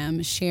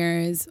Instagram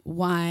shares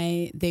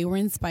why they were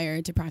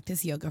inspired to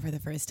practice yoga for the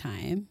first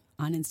time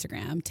on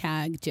Instagram?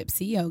 Tag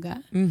Gypsy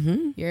Yoga.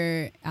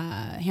 Your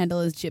handle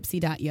is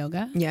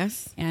gypsy.yoga.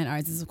 Yes. And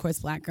ours is, of course,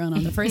 Black Girl. And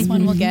on the first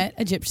one, we'll get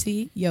a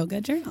Gypsy Yoga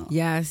journal.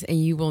 Yes,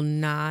 and you will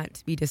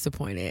not be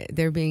disappointed.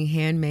 They're being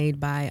handmade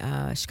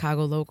by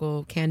Chicago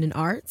local Camden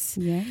Arts.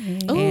 Yeah.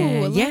 Oh,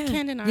 I love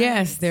Camden Arts.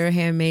 Yes, they're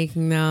hand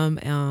making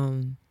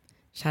them.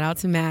 Shout out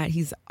to Matt.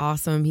 He's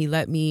awesome. He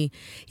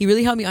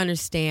really helped me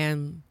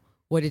understand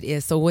what it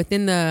is. So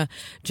within the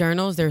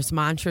journals, there's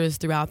mantras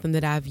throughout them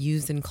that I've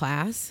used in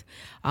class.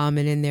 And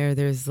in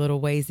there's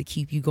little ways to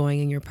keep you going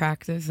in your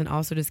practice, and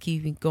also just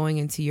keep going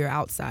into your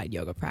outside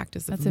yoga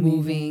practice of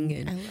moving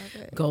and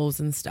goals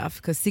and stuff.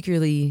 Because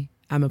secretly,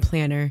 I'm a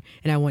planner,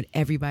 and I want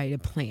everybody to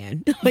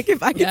plan. Like,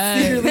 if I could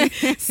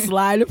secretly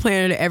slide a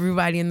planner to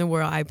everybody in the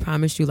world, I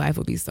promise you life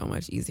will be so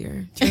much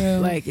easier. True.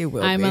 Like, it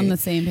will I'm be. on the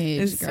same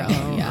page, girl.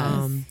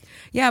 So,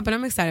 yeah, but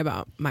I'm excited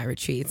about my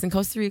retreats in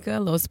Costa Rica,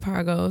 Los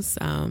Pargos.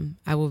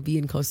 I will be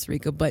in Costa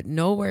Rica, but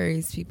no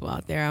worries, people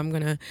out there. I'm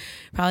going to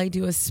probably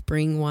do a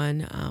spring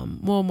one,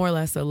 more or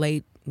less a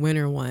late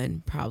winter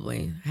one,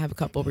 probably. I have a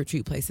couple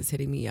retreat places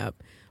hitting me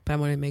up, but I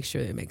want to make sure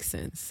it makes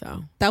sense.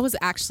 So that was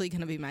actually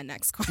going to be my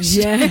next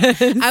question.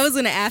 Yes. I was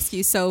going to ask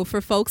you, so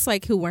for folks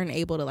like who weren't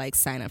able to like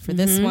sign up for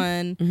this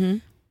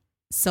one,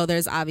 so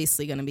there's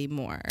obviously going to be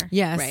more.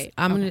 Yes. Right.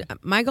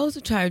 My goal is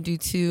to try to do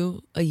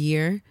 2 a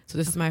year. So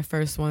this is my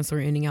first one. So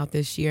we're ending out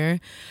this year.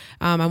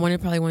 I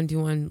probably want to do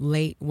one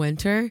late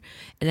winter,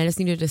 and I just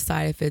need to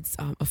decide if it's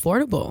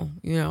affordable.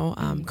 You know,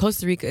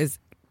 Costa Rica is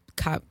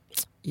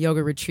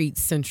yoga retreat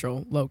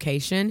central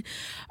location,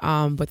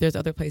 but there's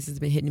other places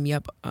been hitting me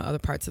up, other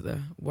parts of the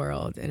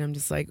world, and I'm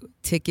just like,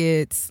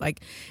 tickets,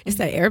 like, it's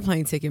that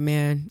airplane ticket,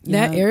 man.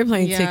 That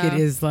airplane ticket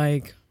is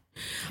like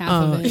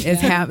half of it.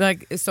 It's half,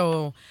 like,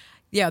 so.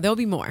 Yeah, there'll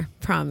be more.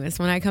 Promise.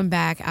 When I come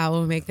back, I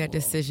will make that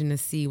decision to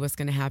see what's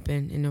going to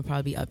happen, and there'll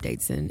probably be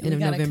updates in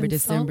November,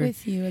 December.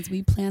 With you as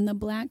we plan the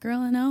Black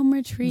Girl in Home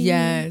retreat.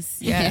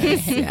 Yes.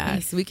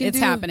 We can. It's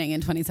happening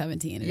in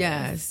 2017.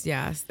 Yes.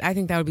 I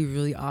think that would be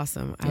really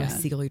awesome. I was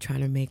secretly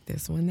trying to make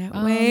this one that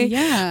Oh, way.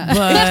 yeah.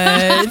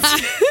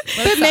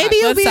 But maybe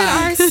it'll be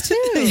ours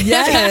too.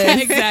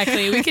 Yes,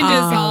 exactly. We can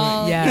just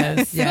all.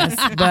 Yes.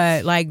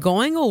 But like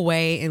going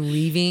away and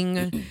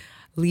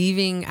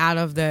leaving out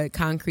of the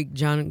concrete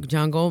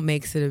jungle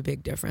makes it a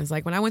big difference.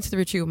 Like when I went to the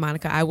retreat with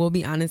Monica, I will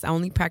be honest, I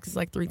only practiced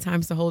like 3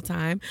 times the whole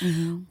time,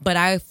 but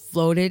I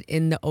floated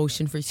in the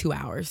ocean for 2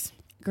 hours.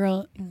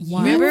 Girl,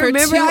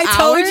 remember I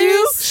told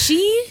you?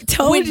 She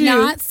would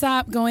not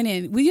stop going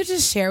in. Will you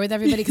just share with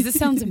everybody? Because this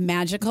sounds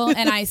magical,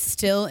 and I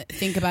still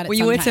think about it when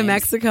you went to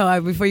Mexico,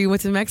 before you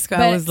went to Mexico,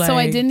 I was like... So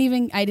I didn't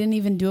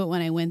even do it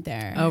when I went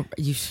there. Oh,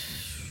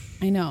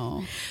 I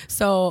know.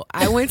 So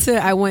I went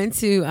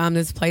to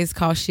this place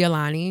called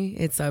Xialani.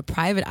 It's a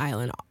private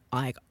island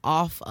like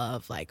off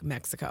of like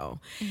Mexico.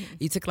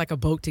 You took like a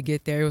boat to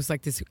get there. It was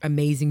like this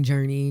amazing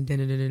journey. So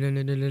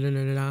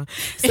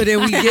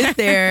then we get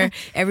there,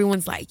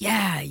 everyone's like,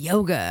 yeah,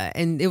 yoga.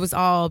 And it was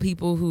all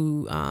people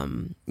who,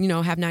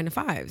 have 9 to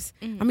 5s.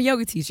 I'm a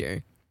yoga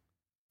teacher.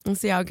 We'll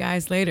see y'all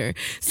guys later.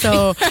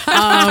 So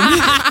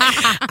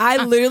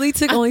I literally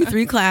took only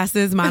 3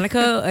 classes.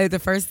 Monica, the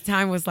first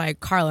time was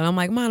like, Karla. And I'm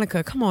like,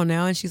 Monica, come on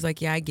now. And she's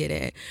like, yeah, I get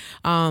it.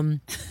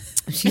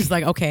 She's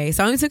like, okay.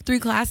 So I only took 3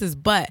 classes,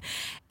 but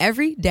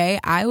every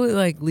day I would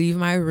like leave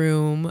my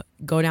room,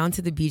 go down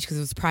to the beach because it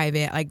was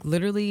private. Like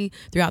literally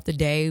throughout the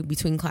day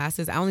between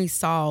classes, I only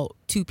saw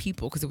 2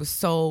 people because it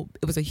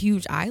was a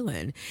huge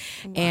island.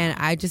 Wow. And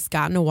I just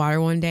got in the water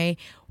one day,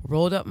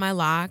 rolled up my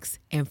locks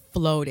and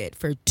floated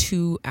for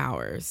 2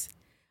 hours.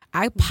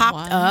 I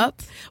popped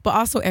up, but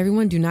also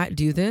everyone do not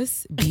do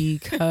this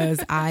because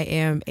I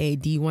am a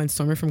D1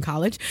 swimmer from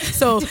college.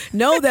 So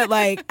know that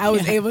like I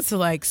was able to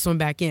like swim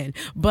back in,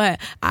 but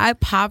I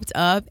popped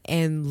up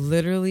and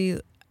literally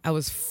I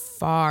was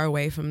far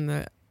away from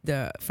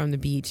the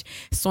beach,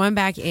 swam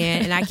back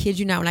in, and I kid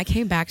you not, when I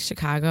came back to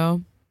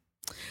Chicago,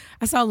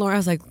 I saw Lauren. I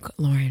was like,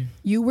 Lauren,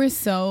 you were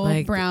so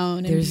like,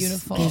 brown and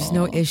beautiful. There's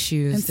no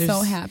issues. I'm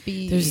so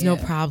happy. There's no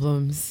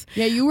problems.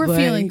 Yeah, you were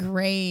feeling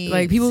great.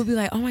 Like people would be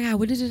like, oh my God,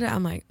 what did it?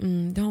 I'm like,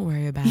 don't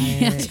worry about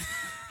it.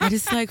 I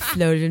just like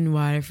floated in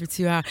water for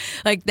 2 hours.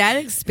 Like that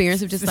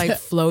experience of just like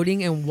floating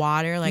in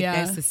water, like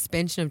that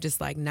suspension of just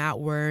like not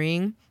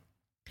worrying.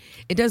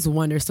 It does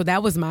wonders. So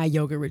that was my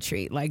yoga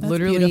retreat. Like that's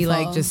literally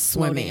beautiful. Like just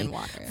swimming in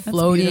water.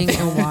 Floating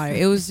in water.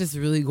 It was just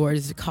really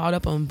gorgeous. Caught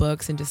up on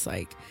books and just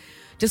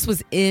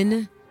was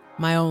in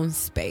my own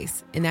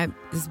space, and that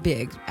is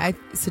big. I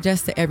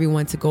suggest to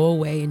everyone to go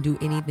away and do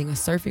anything, a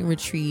surfing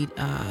retreat,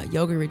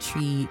 yoga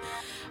retreat,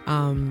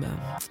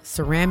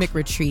 ceramic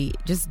retreat.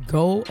 Just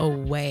go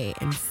away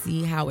and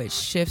see how it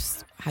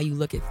shifts how you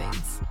look at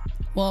things.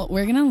 Well,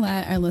 we're going to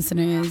let our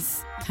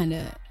listeners kind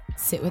of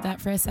sit with that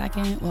for a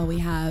second while we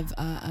have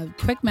a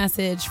quick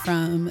message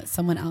from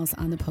someone else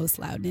on the Post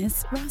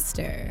Loudness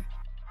roster.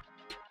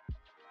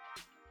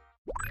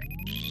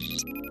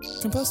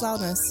 From Post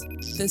Loudness,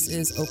 this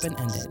is Open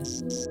Ended,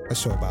 a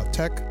show about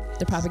tech.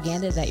 The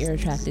propaganda that you're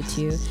attracted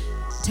to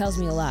tells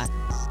me a lot.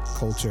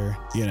 Culture,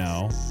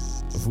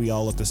 if we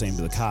all look the same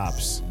to the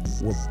cops,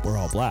 we're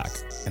all black.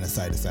 And a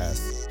side is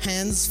ass.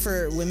 Hands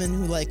for women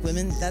who like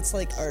women. That's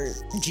like our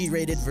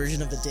G-rated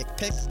version of a dick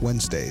pic.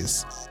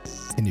 Wednesdays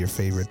in your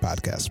favorite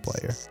podcast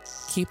player.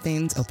 Keep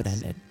things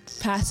open-ended.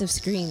 Passive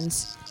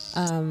screens.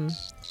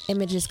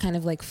 Images kind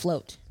of like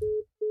float.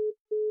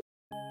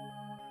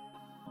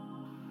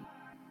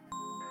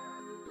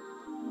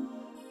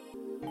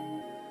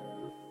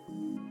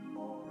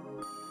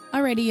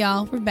 Alrighty,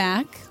 y'all, we're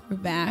back.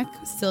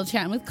 Still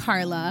chatting with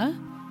Karla.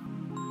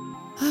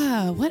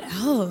 What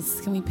else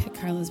can we pick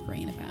Karla's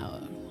brain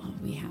about while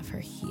we have her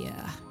here?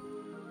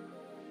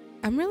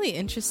 I'm really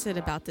interested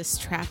about this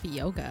trappy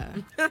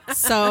yoga.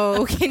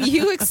 So can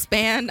you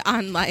expand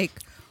on like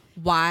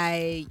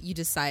why you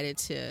decided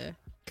to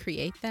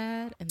create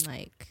that and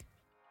like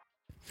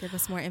give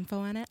us more info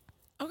on it?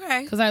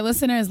 Okay. Because our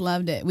listeners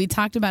loved it. We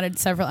talked about it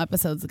several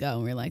episodes ago,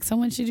 and we were like,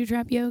 someone should do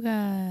trap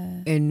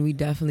yoga. And we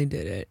definitely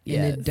did it. Yes.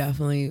 And it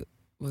definitely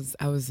was,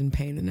 I was in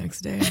pain the next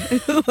day.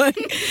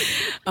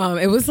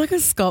 It was like a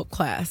sculpt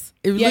class.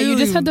 You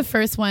just had the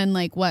first one,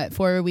 like what,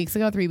 3 weeks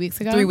ago? 3 weeks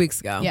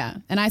ago? Yeah.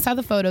 And I saw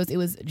the photos. It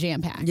was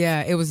jam-packed.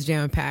 Yeah, it was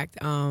jam-packed.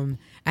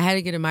 I had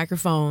to get a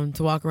microphone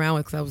to walk around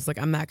with because I was like,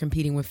 I'm not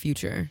competing with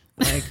Future.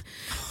 Like,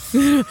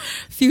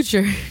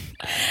 Future.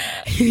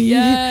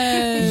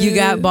 Yes. You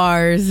got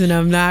bars and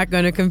I'm not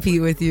going to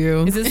compete with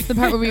you. Is this the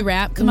part where we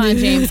rap? Come on,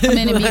 James. Come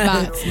in and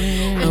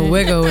beatbox.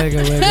 Wiggle.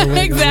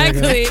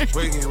 Exactly.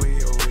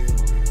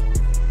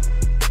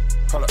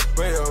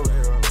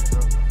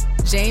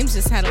 James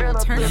just had a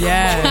little turn.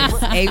 Yeah.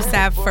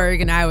 ASAP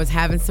Ferg and I was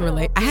having some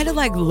I had to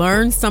like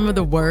learn some of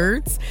the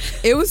words.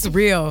 It was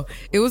real.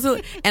 It was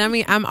and I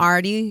mean I'm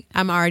already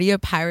a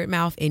pirate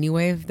mouth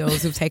anyway,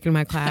 those who've taken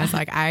my class.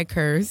 Like I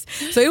curse.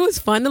 So it was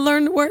fun to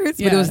learn the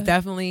words, but it was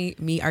definitely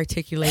me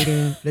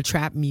articulating the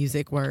trap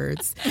music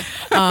words.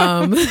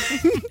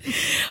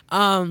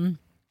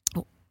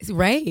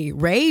 Ray,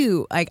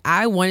 like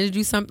I wanted to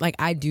do something, like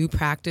I do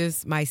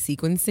practice my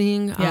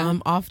sequencing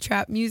off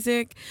trap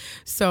music.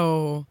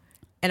 So,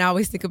 and I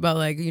always think about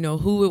like,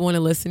 who would want to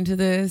listen to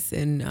this?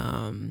 And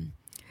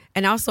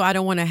also I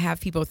don't want to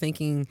have people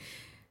thinking,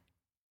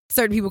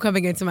 certain people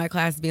coming into my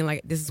class being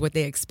like, this is what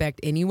they expect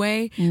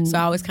anyway. So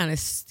I always kind of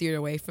steered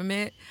away from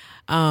it.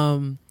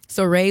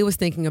 So Ray was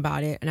thinking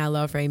about it, and I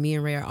love Ray. Me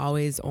and Ray are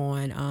always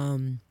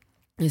on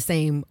the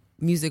same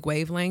music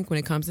wavelength when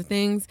it comes to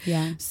things.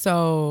 Yeah.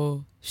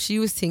 So she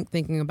was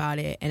thinking about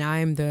it, and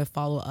I'm the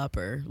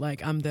follow-upper.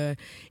 Like, I'm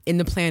in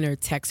the planner,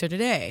 text her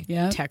today,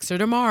 text her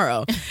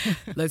tomorrow.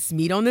 Let's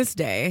meet on this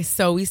day.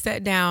 So we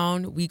sat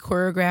down, we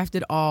choreographed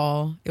it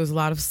all. It was a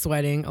lot of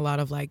sweating, a lot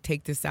of like,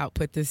 take this out,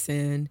 put this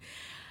in.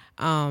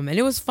 And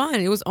it was fun.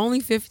 It was only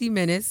 50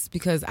 minutes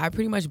because I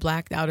pretty much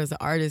blacked out as an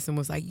artist and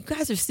was like, you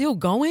guys are still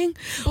going?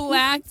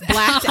 Blacked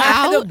out? I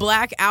had to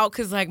black out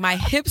because like my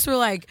hips were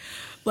like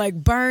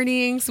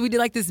burning. So we did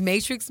like this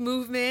matrix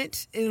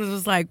movement. It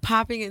was like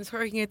popping and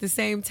twerking at the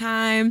same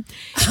time.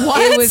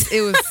 What?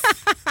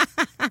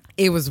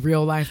 It was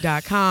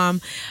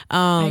reallife.com.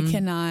 I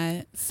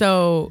cannot.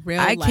 So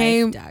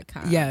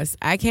reallife.com. Yes,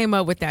 I came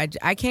up with that.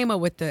 I came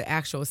up with the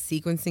actual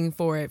sequencing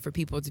for it for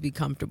people to be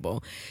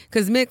comfortable.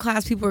 Because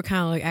mid-class people were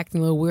kind of like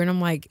acting a little weird.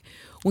 I'm like,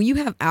 when you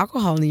have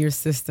alcohol in your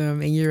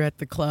system and you're at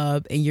the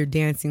club and you're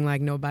dancing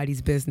like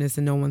nobody's business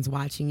and no one's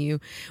watching you,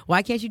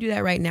 why can't you do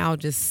that right now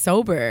just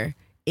sober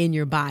in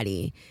your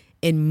body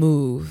and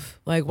move?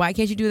 Like, why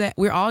can't you do that?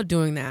 We're all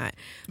doing that.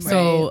 Right.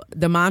 So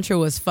the mantra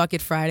was fuck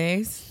it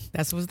Fridays.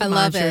 That's what the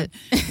mantra. Love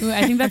it. Ooh,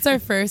 I think that's our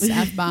first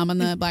F-bomb on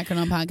the Black Girl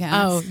On podcast.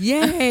 Oh,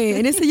 yay.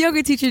 And it's a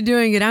yoga teacher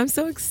doing it. I'm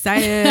so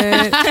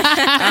excited.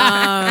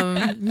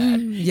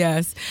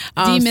 Yes.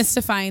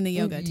 Demystifying the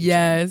yoga teacher.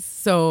 Yes.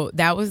 So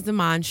that was the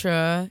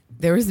mantra.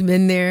 There was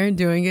men there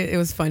doing it. It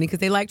was funny because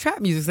they like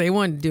trap music, so they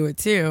wanted to do it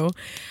too.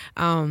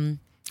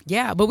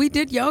 Yeah, but we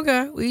did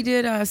yoga. We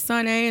did a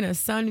sun A and a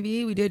sun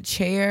B. We did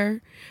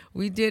chair.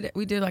 We did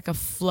like a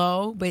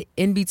flow, but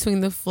in between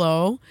the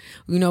flow,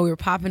 we were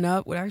popping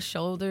up with our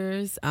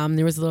shoulders.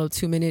 There was a little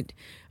 2-minute.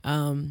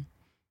 I'm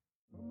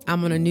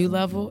on a new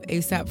level.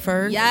 ASAP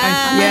Ferg. Yeah,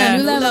 I'm on a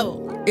new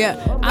level.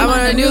 Yeah, I'm on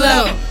a new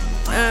level.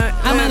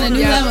 I'm on a new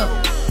level.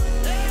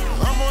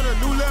 I'm on a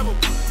new level.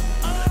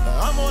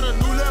 I'm on a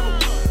new level.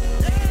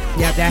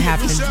 Yeah, that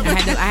happened.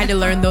 I had to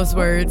learn those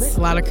words. A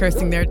lot of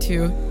cursing there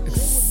too.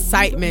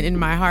 Excitement in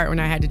my heart when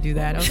I had to do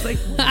that. I was like,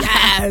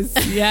 yes,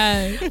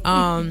 yes.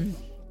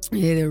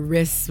 Yeah, the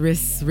wrist,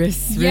 yes.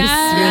 wrist.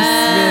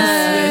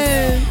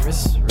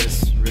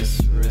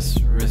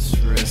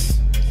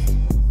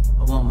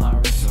 I want my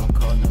wrist, so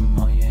cold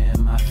pneumonia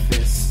in my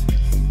fist.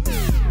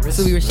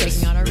 So we were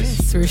shaking out our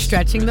wrists. We were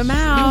stretching them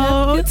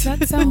out.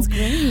 That sounds great.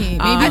 Maybe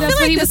I that's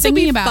feel what he like was this would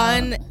be thinking about.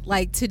 fun,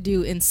 like to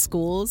do in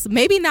schools.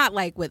 Maybe not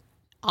like with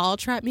all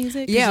trap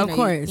music. Yeah, of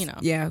course.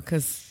 Yeah,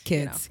 because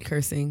kids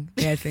cursing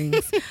bad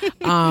things.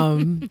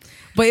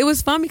 But it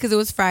was fun because it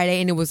was Friday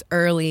and it was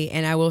early.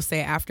 And I will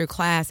say, after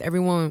class,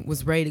 everyone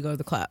was ready to go to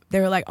the club. They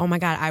were like, "Oh my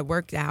God, I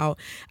worked out.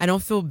 I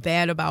don't feel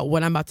bad about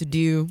what I'm about to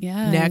do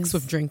next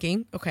with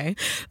drinking." Okay.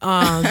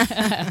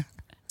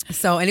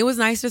 So, and it was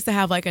nice just to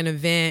have like an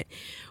event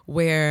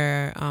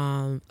where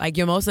like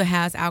Yomosa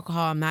has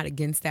alcohol. I'm not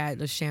against that.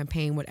 The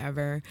champagne,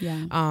 whatever.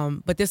 Yeah.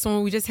 But this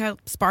one, we just had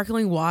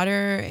sparkling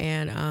water,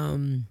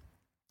 and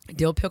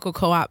Dill Pickle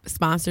Co-op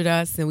sponsored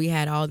us, and we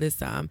had all this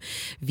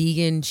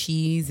vegan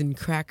cheese and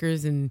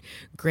crackers and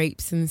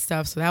grapes and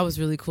stuff. So that was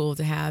really cool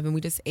to have. And we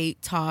just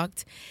ate,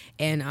 talked,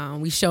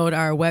 and we showed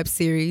our web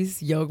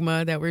series,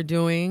 Yogma, that we're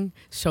doing.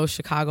 Show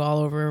Chicago all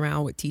over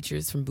around with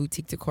teachers from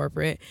boutique to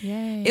corporate.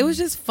 Yay. It was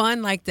just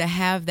fun, like, to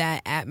have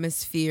that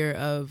atmosphere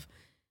of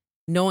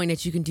knowing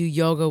that you can do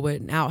yoga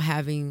without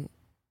having,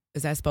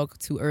 as I spoke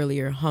to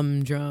earlier,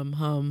 humdrum,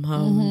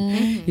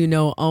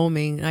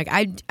 oming. Like,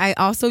 I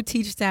also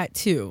teach that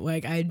too.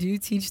 Like, I do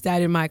teach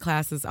that in my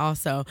classes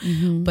also.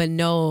 But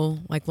no,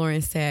 like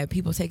Lauren said,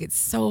 people take it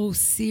so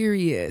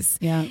serious.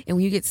 Yeah. And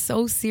when you get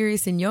so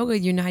serious in yoga,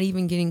 you're not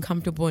even getting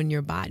comfortable in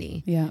your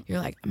body. Yeah. You're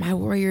like, my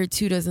warrior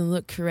 2 doesn't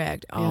look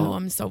correct. Oh,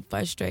 I'm so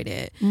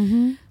frustrated.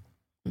 I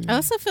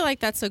also feel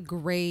like that's a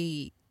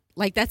great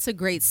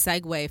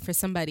segue for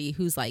somebody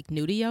who's like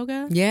new to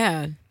yoga.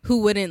 Yeah.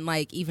 Who wouldn't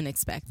like even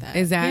expect that.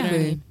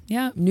 Exactly.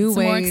 Yeah. New it's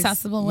ways. a more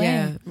accessible way.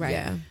 Yeah. Right.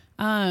 Yeah.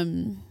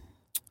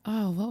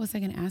 Oh, what was I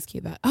going to ask you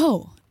about?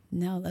 Oh,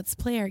 no, let's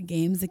play our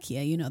game,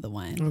 Zakkiyyah. You know the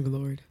one. Oh,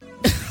 Lord.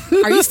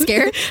 Are you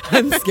scared?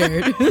 I'm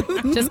scared.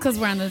 Just because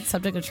we're on the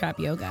subject of trap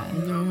yoga.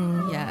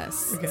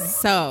 Yes. Okay.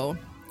 So,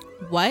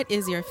 what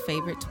is your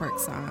favorite twerk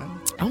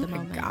song? Oh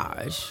my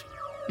gosh.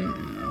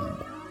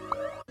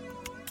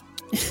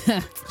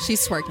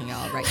 She's twerking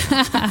y'all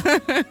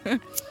right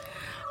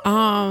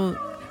now.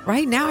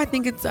 Right now I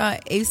think it's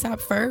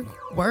ASAP Ferg,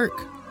 Work.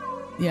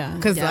 Yeah.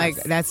 Because like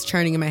that's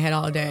churning in my head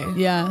all day.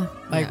 Yeah.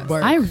 Like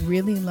work. I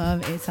really love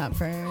ASAP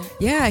Ferg.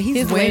 Yeah,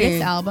 his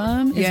latest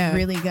album is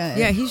really good.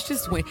 Yeah, he's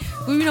just winning.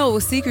 Well,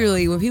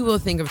 secretly, when people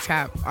think of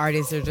trap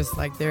artists, they're just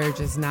like, they're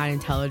just not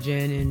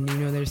intelligent, and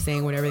they're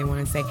saying whatever they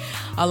want to say.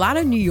 A lot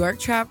of New York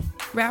trap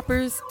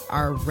rappers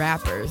are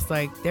rappers.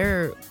 Like,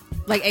 they're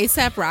like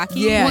ASAP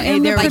Rocky. Yeah, well,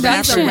 and they're the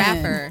production. A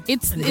rapper.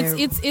 It's an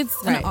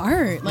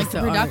art. Like,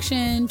 the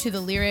production to the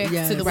lyrics,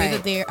 to the way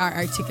that they are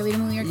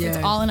articulating the lyrics. It's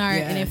all an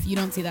art. And if you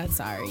don't see that,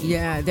 sorry.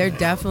 Yeah, they're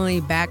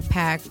definitely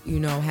backpack.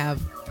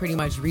 Have pretty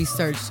much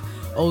researched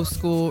old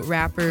school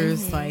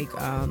rappers like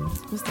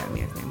what's that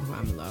man's name who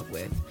I'm in love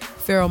with?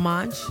 Pharoah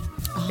Monch.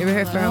 You ever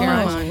heard Pharoah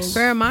Pharoah Monch? Monch.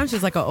 Pharoah Monch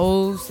is like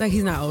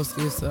he's not old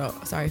school, so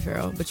sorry,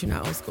 Pharoah, but you're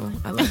not old school.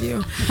 I love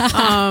you.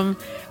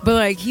 But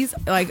like he's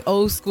like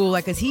old school,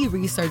 like, cause he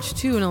researched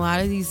too, and a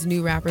lot of these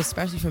new rappers,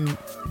 especially from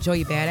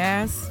Joey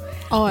Badass.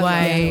 Oh, I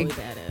like, love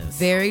that is.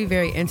 Very,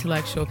 very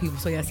intellectual people.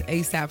 So yes,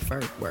 ASAP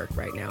for work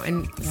right now.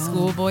 And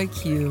Schoolboy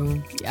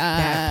Q,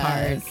 that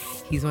part,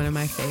 he's one of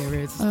my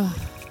favorites.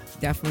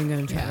 Definitely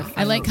gonna try. To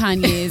I like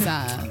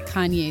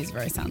Kanye's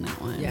verse on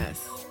that one.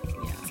 Yes.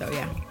 Yeah. So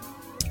yeah.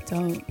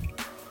 So,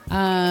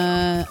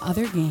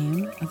 other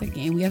game.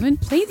 We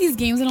haven't played these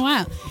games in a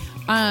while.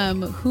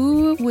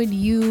 Who would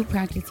you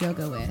practice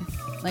yoga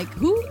with? Like,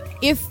 who,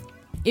 if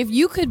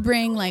you could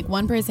bring like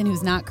one person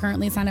who's not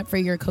currently signed up for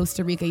your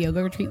Costa Rica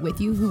yoga retreat with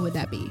you, who would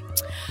that be?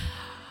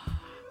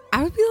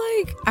 I would be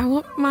like, I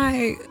want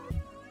my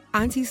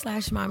auntie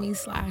 / mommy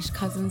 /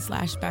 cousin /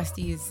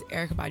 besties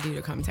Erykah Badu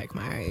to come take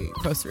my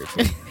Costa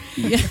retreat.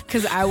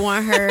 Because I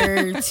want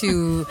her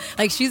to,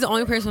 like, she's the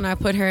only person when I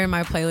put her in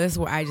my playlist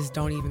where I just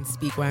don't even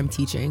speak while I'm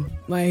teaching.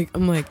 Like,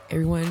 I'm like,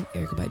 everyone,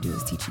 Erykah Badu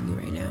is teaching you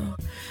right now.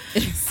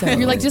 So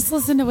you're like, just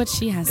listen to what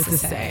she has to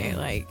say.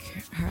 Like,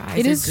 her eyes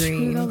it are is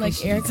green. true though, like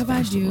Erykah Badu,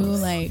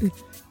 vegetables. like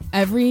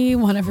every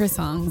one of her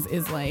songs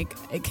is like,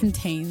 it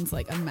contains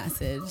like a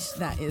message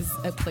that is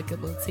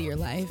applicable to your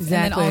life. Exactly.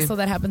 And then also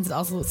that happens to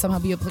also somehow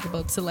be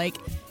applicable to like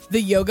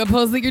the yoga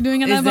pose that you're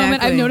doing at that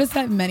moment. I've noticed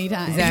that many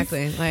times.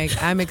 Exactly. Like,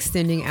 I'm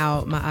extending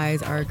out. My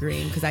eyes are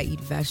green because I eat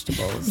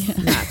vegetables,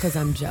 not because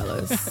I'm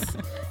jealous.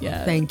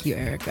 Yeah. Thank you,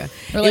 Erica.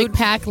 Or like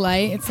pack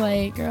light. It's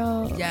like,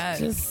 girl, yes,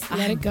 just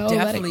let it go.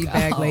 Definitely let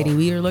it go. bag lady.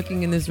 We are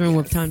looking in this room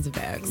with tons of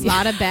bags. A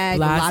lot of bag,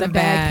 Lots a lot of of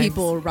bag bags.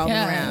 people roaming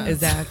around.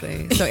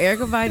 Exactly. So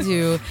Erykah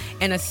Badu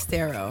and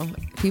Estero.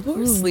 People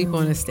who sleep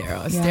on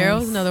Estero. Estero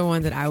is another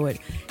one that I would.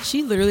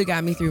 She literally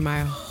got me through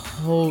my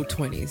whole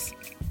 20s.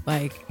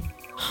 Like,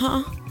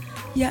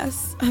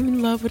 yes, I'm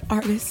in love with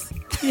artists.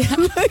 Yeah,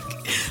 like,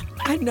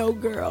 I know,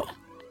 girl.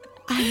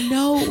 I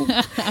know.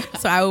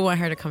 So I would want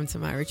her to come to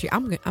my retreat.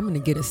 I'm gonna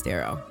get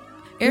Estero.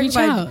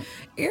 Erykah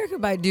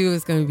Badu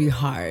is gonna be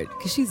hard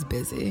because she's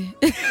busy.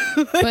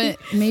 But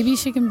maybe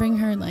she can bring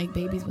her like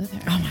babies with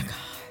her. Oh my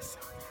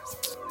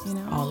god, you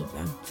know, all of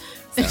them.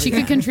 So, she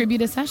could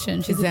contribute a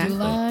session. She's Exactly. a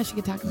doula. She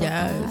could talk about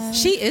that.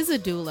 She is a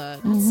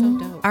doula. That's so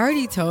dope. I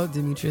already told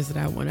Demetrius that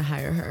I want to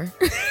hire her.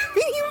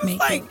 He was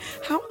like,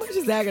 how much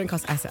is that going to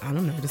cost? I said, I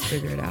don't know. Just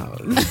figure it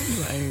out.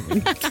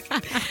 Like,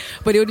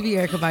 but it would be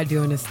Erykah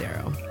Badu and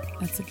Estero.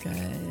 That's a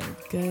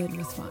good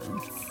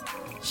response.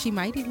 She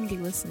might even be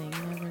listening. You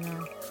never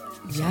know.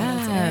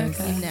 Yes.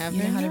 You never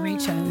know how to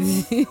reach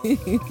us.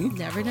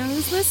 Never know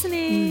who's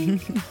listening.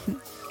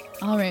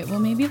 All right. Well,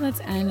 maybe let's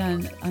end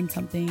on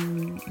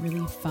something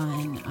really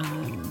fun.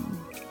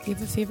 Do you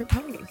have a favorite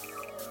pose?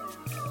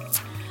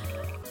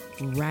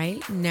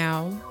 Right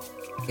now,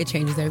 it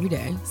changes every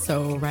day.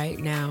 So right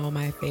now,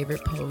 my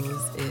favorite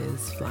pose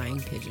is flying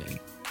pigeon.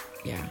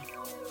 Yeah,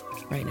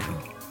 right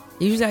now.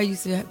 Usually, I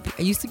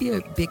used to be a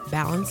big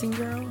balancing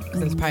girl because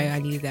that's probably I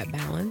needed that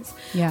balance.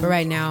 Yeah. But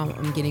right now,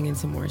 I'm getting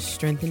into more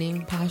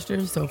strengthening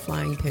postures. So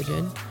flying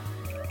pigeon.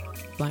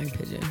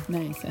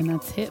 Nice. And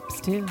that's hips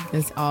too.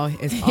 It's all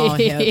hips, all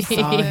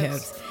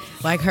hips.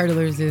 Like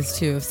hurdlers is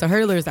too. So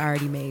hurdlers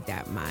already made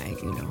that my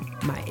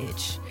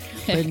itch.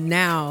 But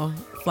now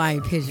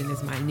flying pigeon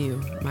is my new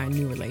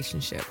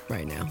relationship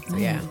right now. So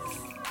yeah.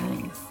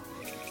 Nice.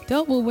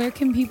 Dope. Well, where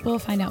can people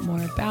find out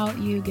more about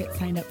you, get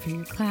signed up for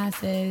your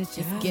classes,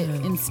 just get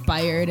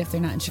inspired if they're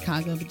not in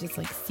Chicago, but just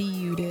like see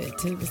you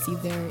to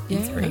receive their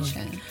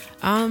inspiration?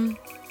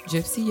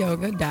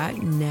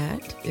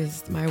 gypsyyoga.net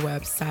is my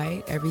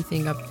website.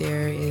 Everything up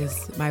there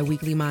is my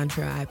weekly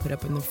mantra I put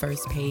up on the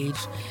first page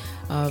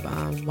of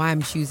why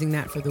I'm choosing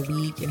that for the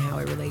week and how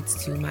it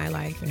relates to my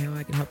life and how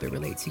I can help it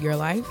relate to your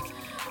life.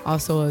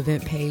 Also,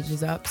 event page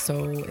is up,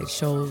 so it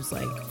shows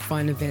like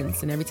fun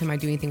events, and every time I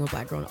do anything with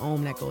Black Girl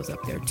Ohm, that goes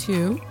up there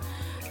too.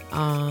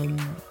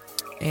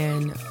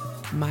 And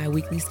my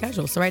weekly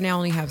schedule. So right now I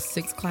only have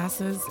 6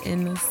 classes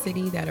in the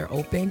city that are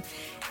open,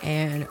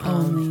 and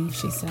only,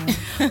 she said,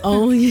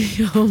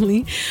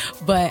 only.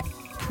 But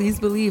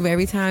please believe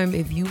every time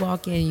if you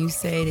walk in, you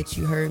say that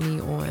you heard me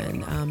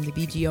on the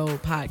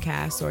BGO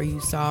podcast or you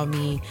saw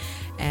me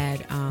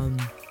at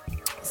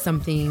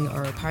something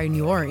or a Party New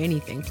York or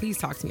anything, please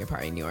talk to me at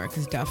Party New York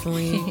because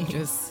definitely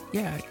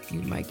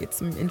you might get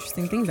some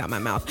interesting things out my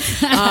mouth.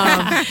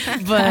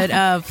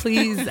 But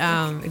please,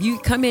 if you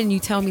come in and you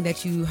tell me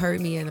that you heard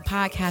me in the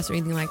podcast or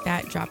anything like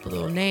that, drop a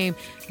little name,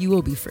 you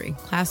will be free.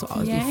 Class will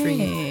always be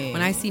free.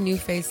 When I see new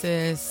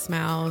faces,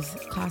 smiles,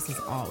 class is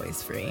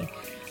always free.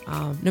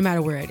 No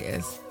matter where it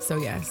is. So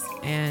yes.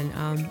 And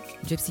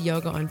Gypsy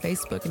Yoga on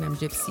Facebook, and I'm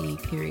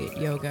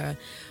Gypsy.yoga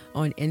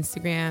on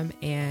Instagram,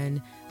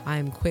 and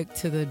I'm quick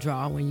to the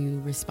draw when you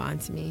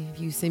respond to me.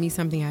 If you send me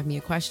something, have me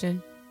a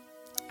question,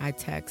 I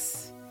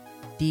text,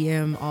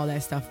 DM, all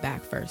that stuff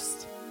back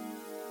first.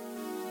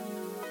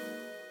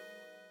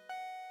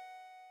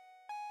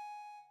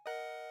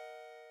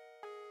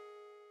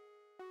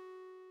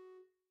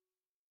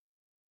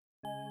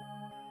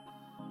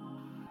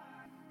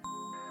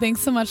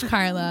 Thanks so much,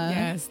 Karla.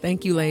 Yes,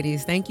 thank you,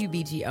 ladies. Thank you,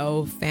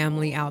 BGO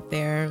family out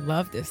there.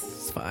 Love this.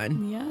 It's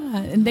fun. Yeah,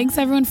 and thanks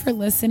everyone for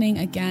listening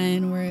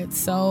again. We're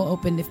so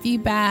open to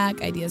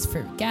feedback, ideas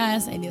for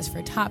guests, ideas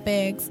for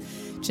topics.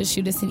 Just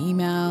shoot us an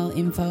email,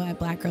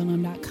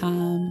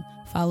 info@blackgirlgnome.com.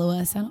 Follow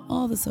us on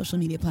all the social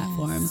media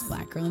platforms,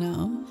 Black Girl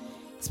Gnome.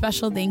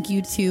 Special thank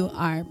you to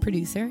our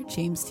producer,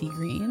 James T.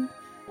 Green,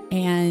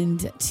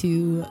 and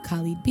to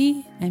Khalid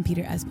B. and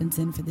Peter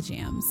Espenson for the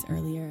jams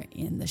earlier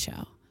in the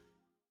show.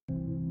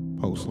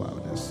 Post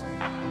loudness.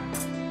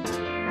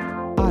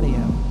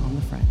 Audio.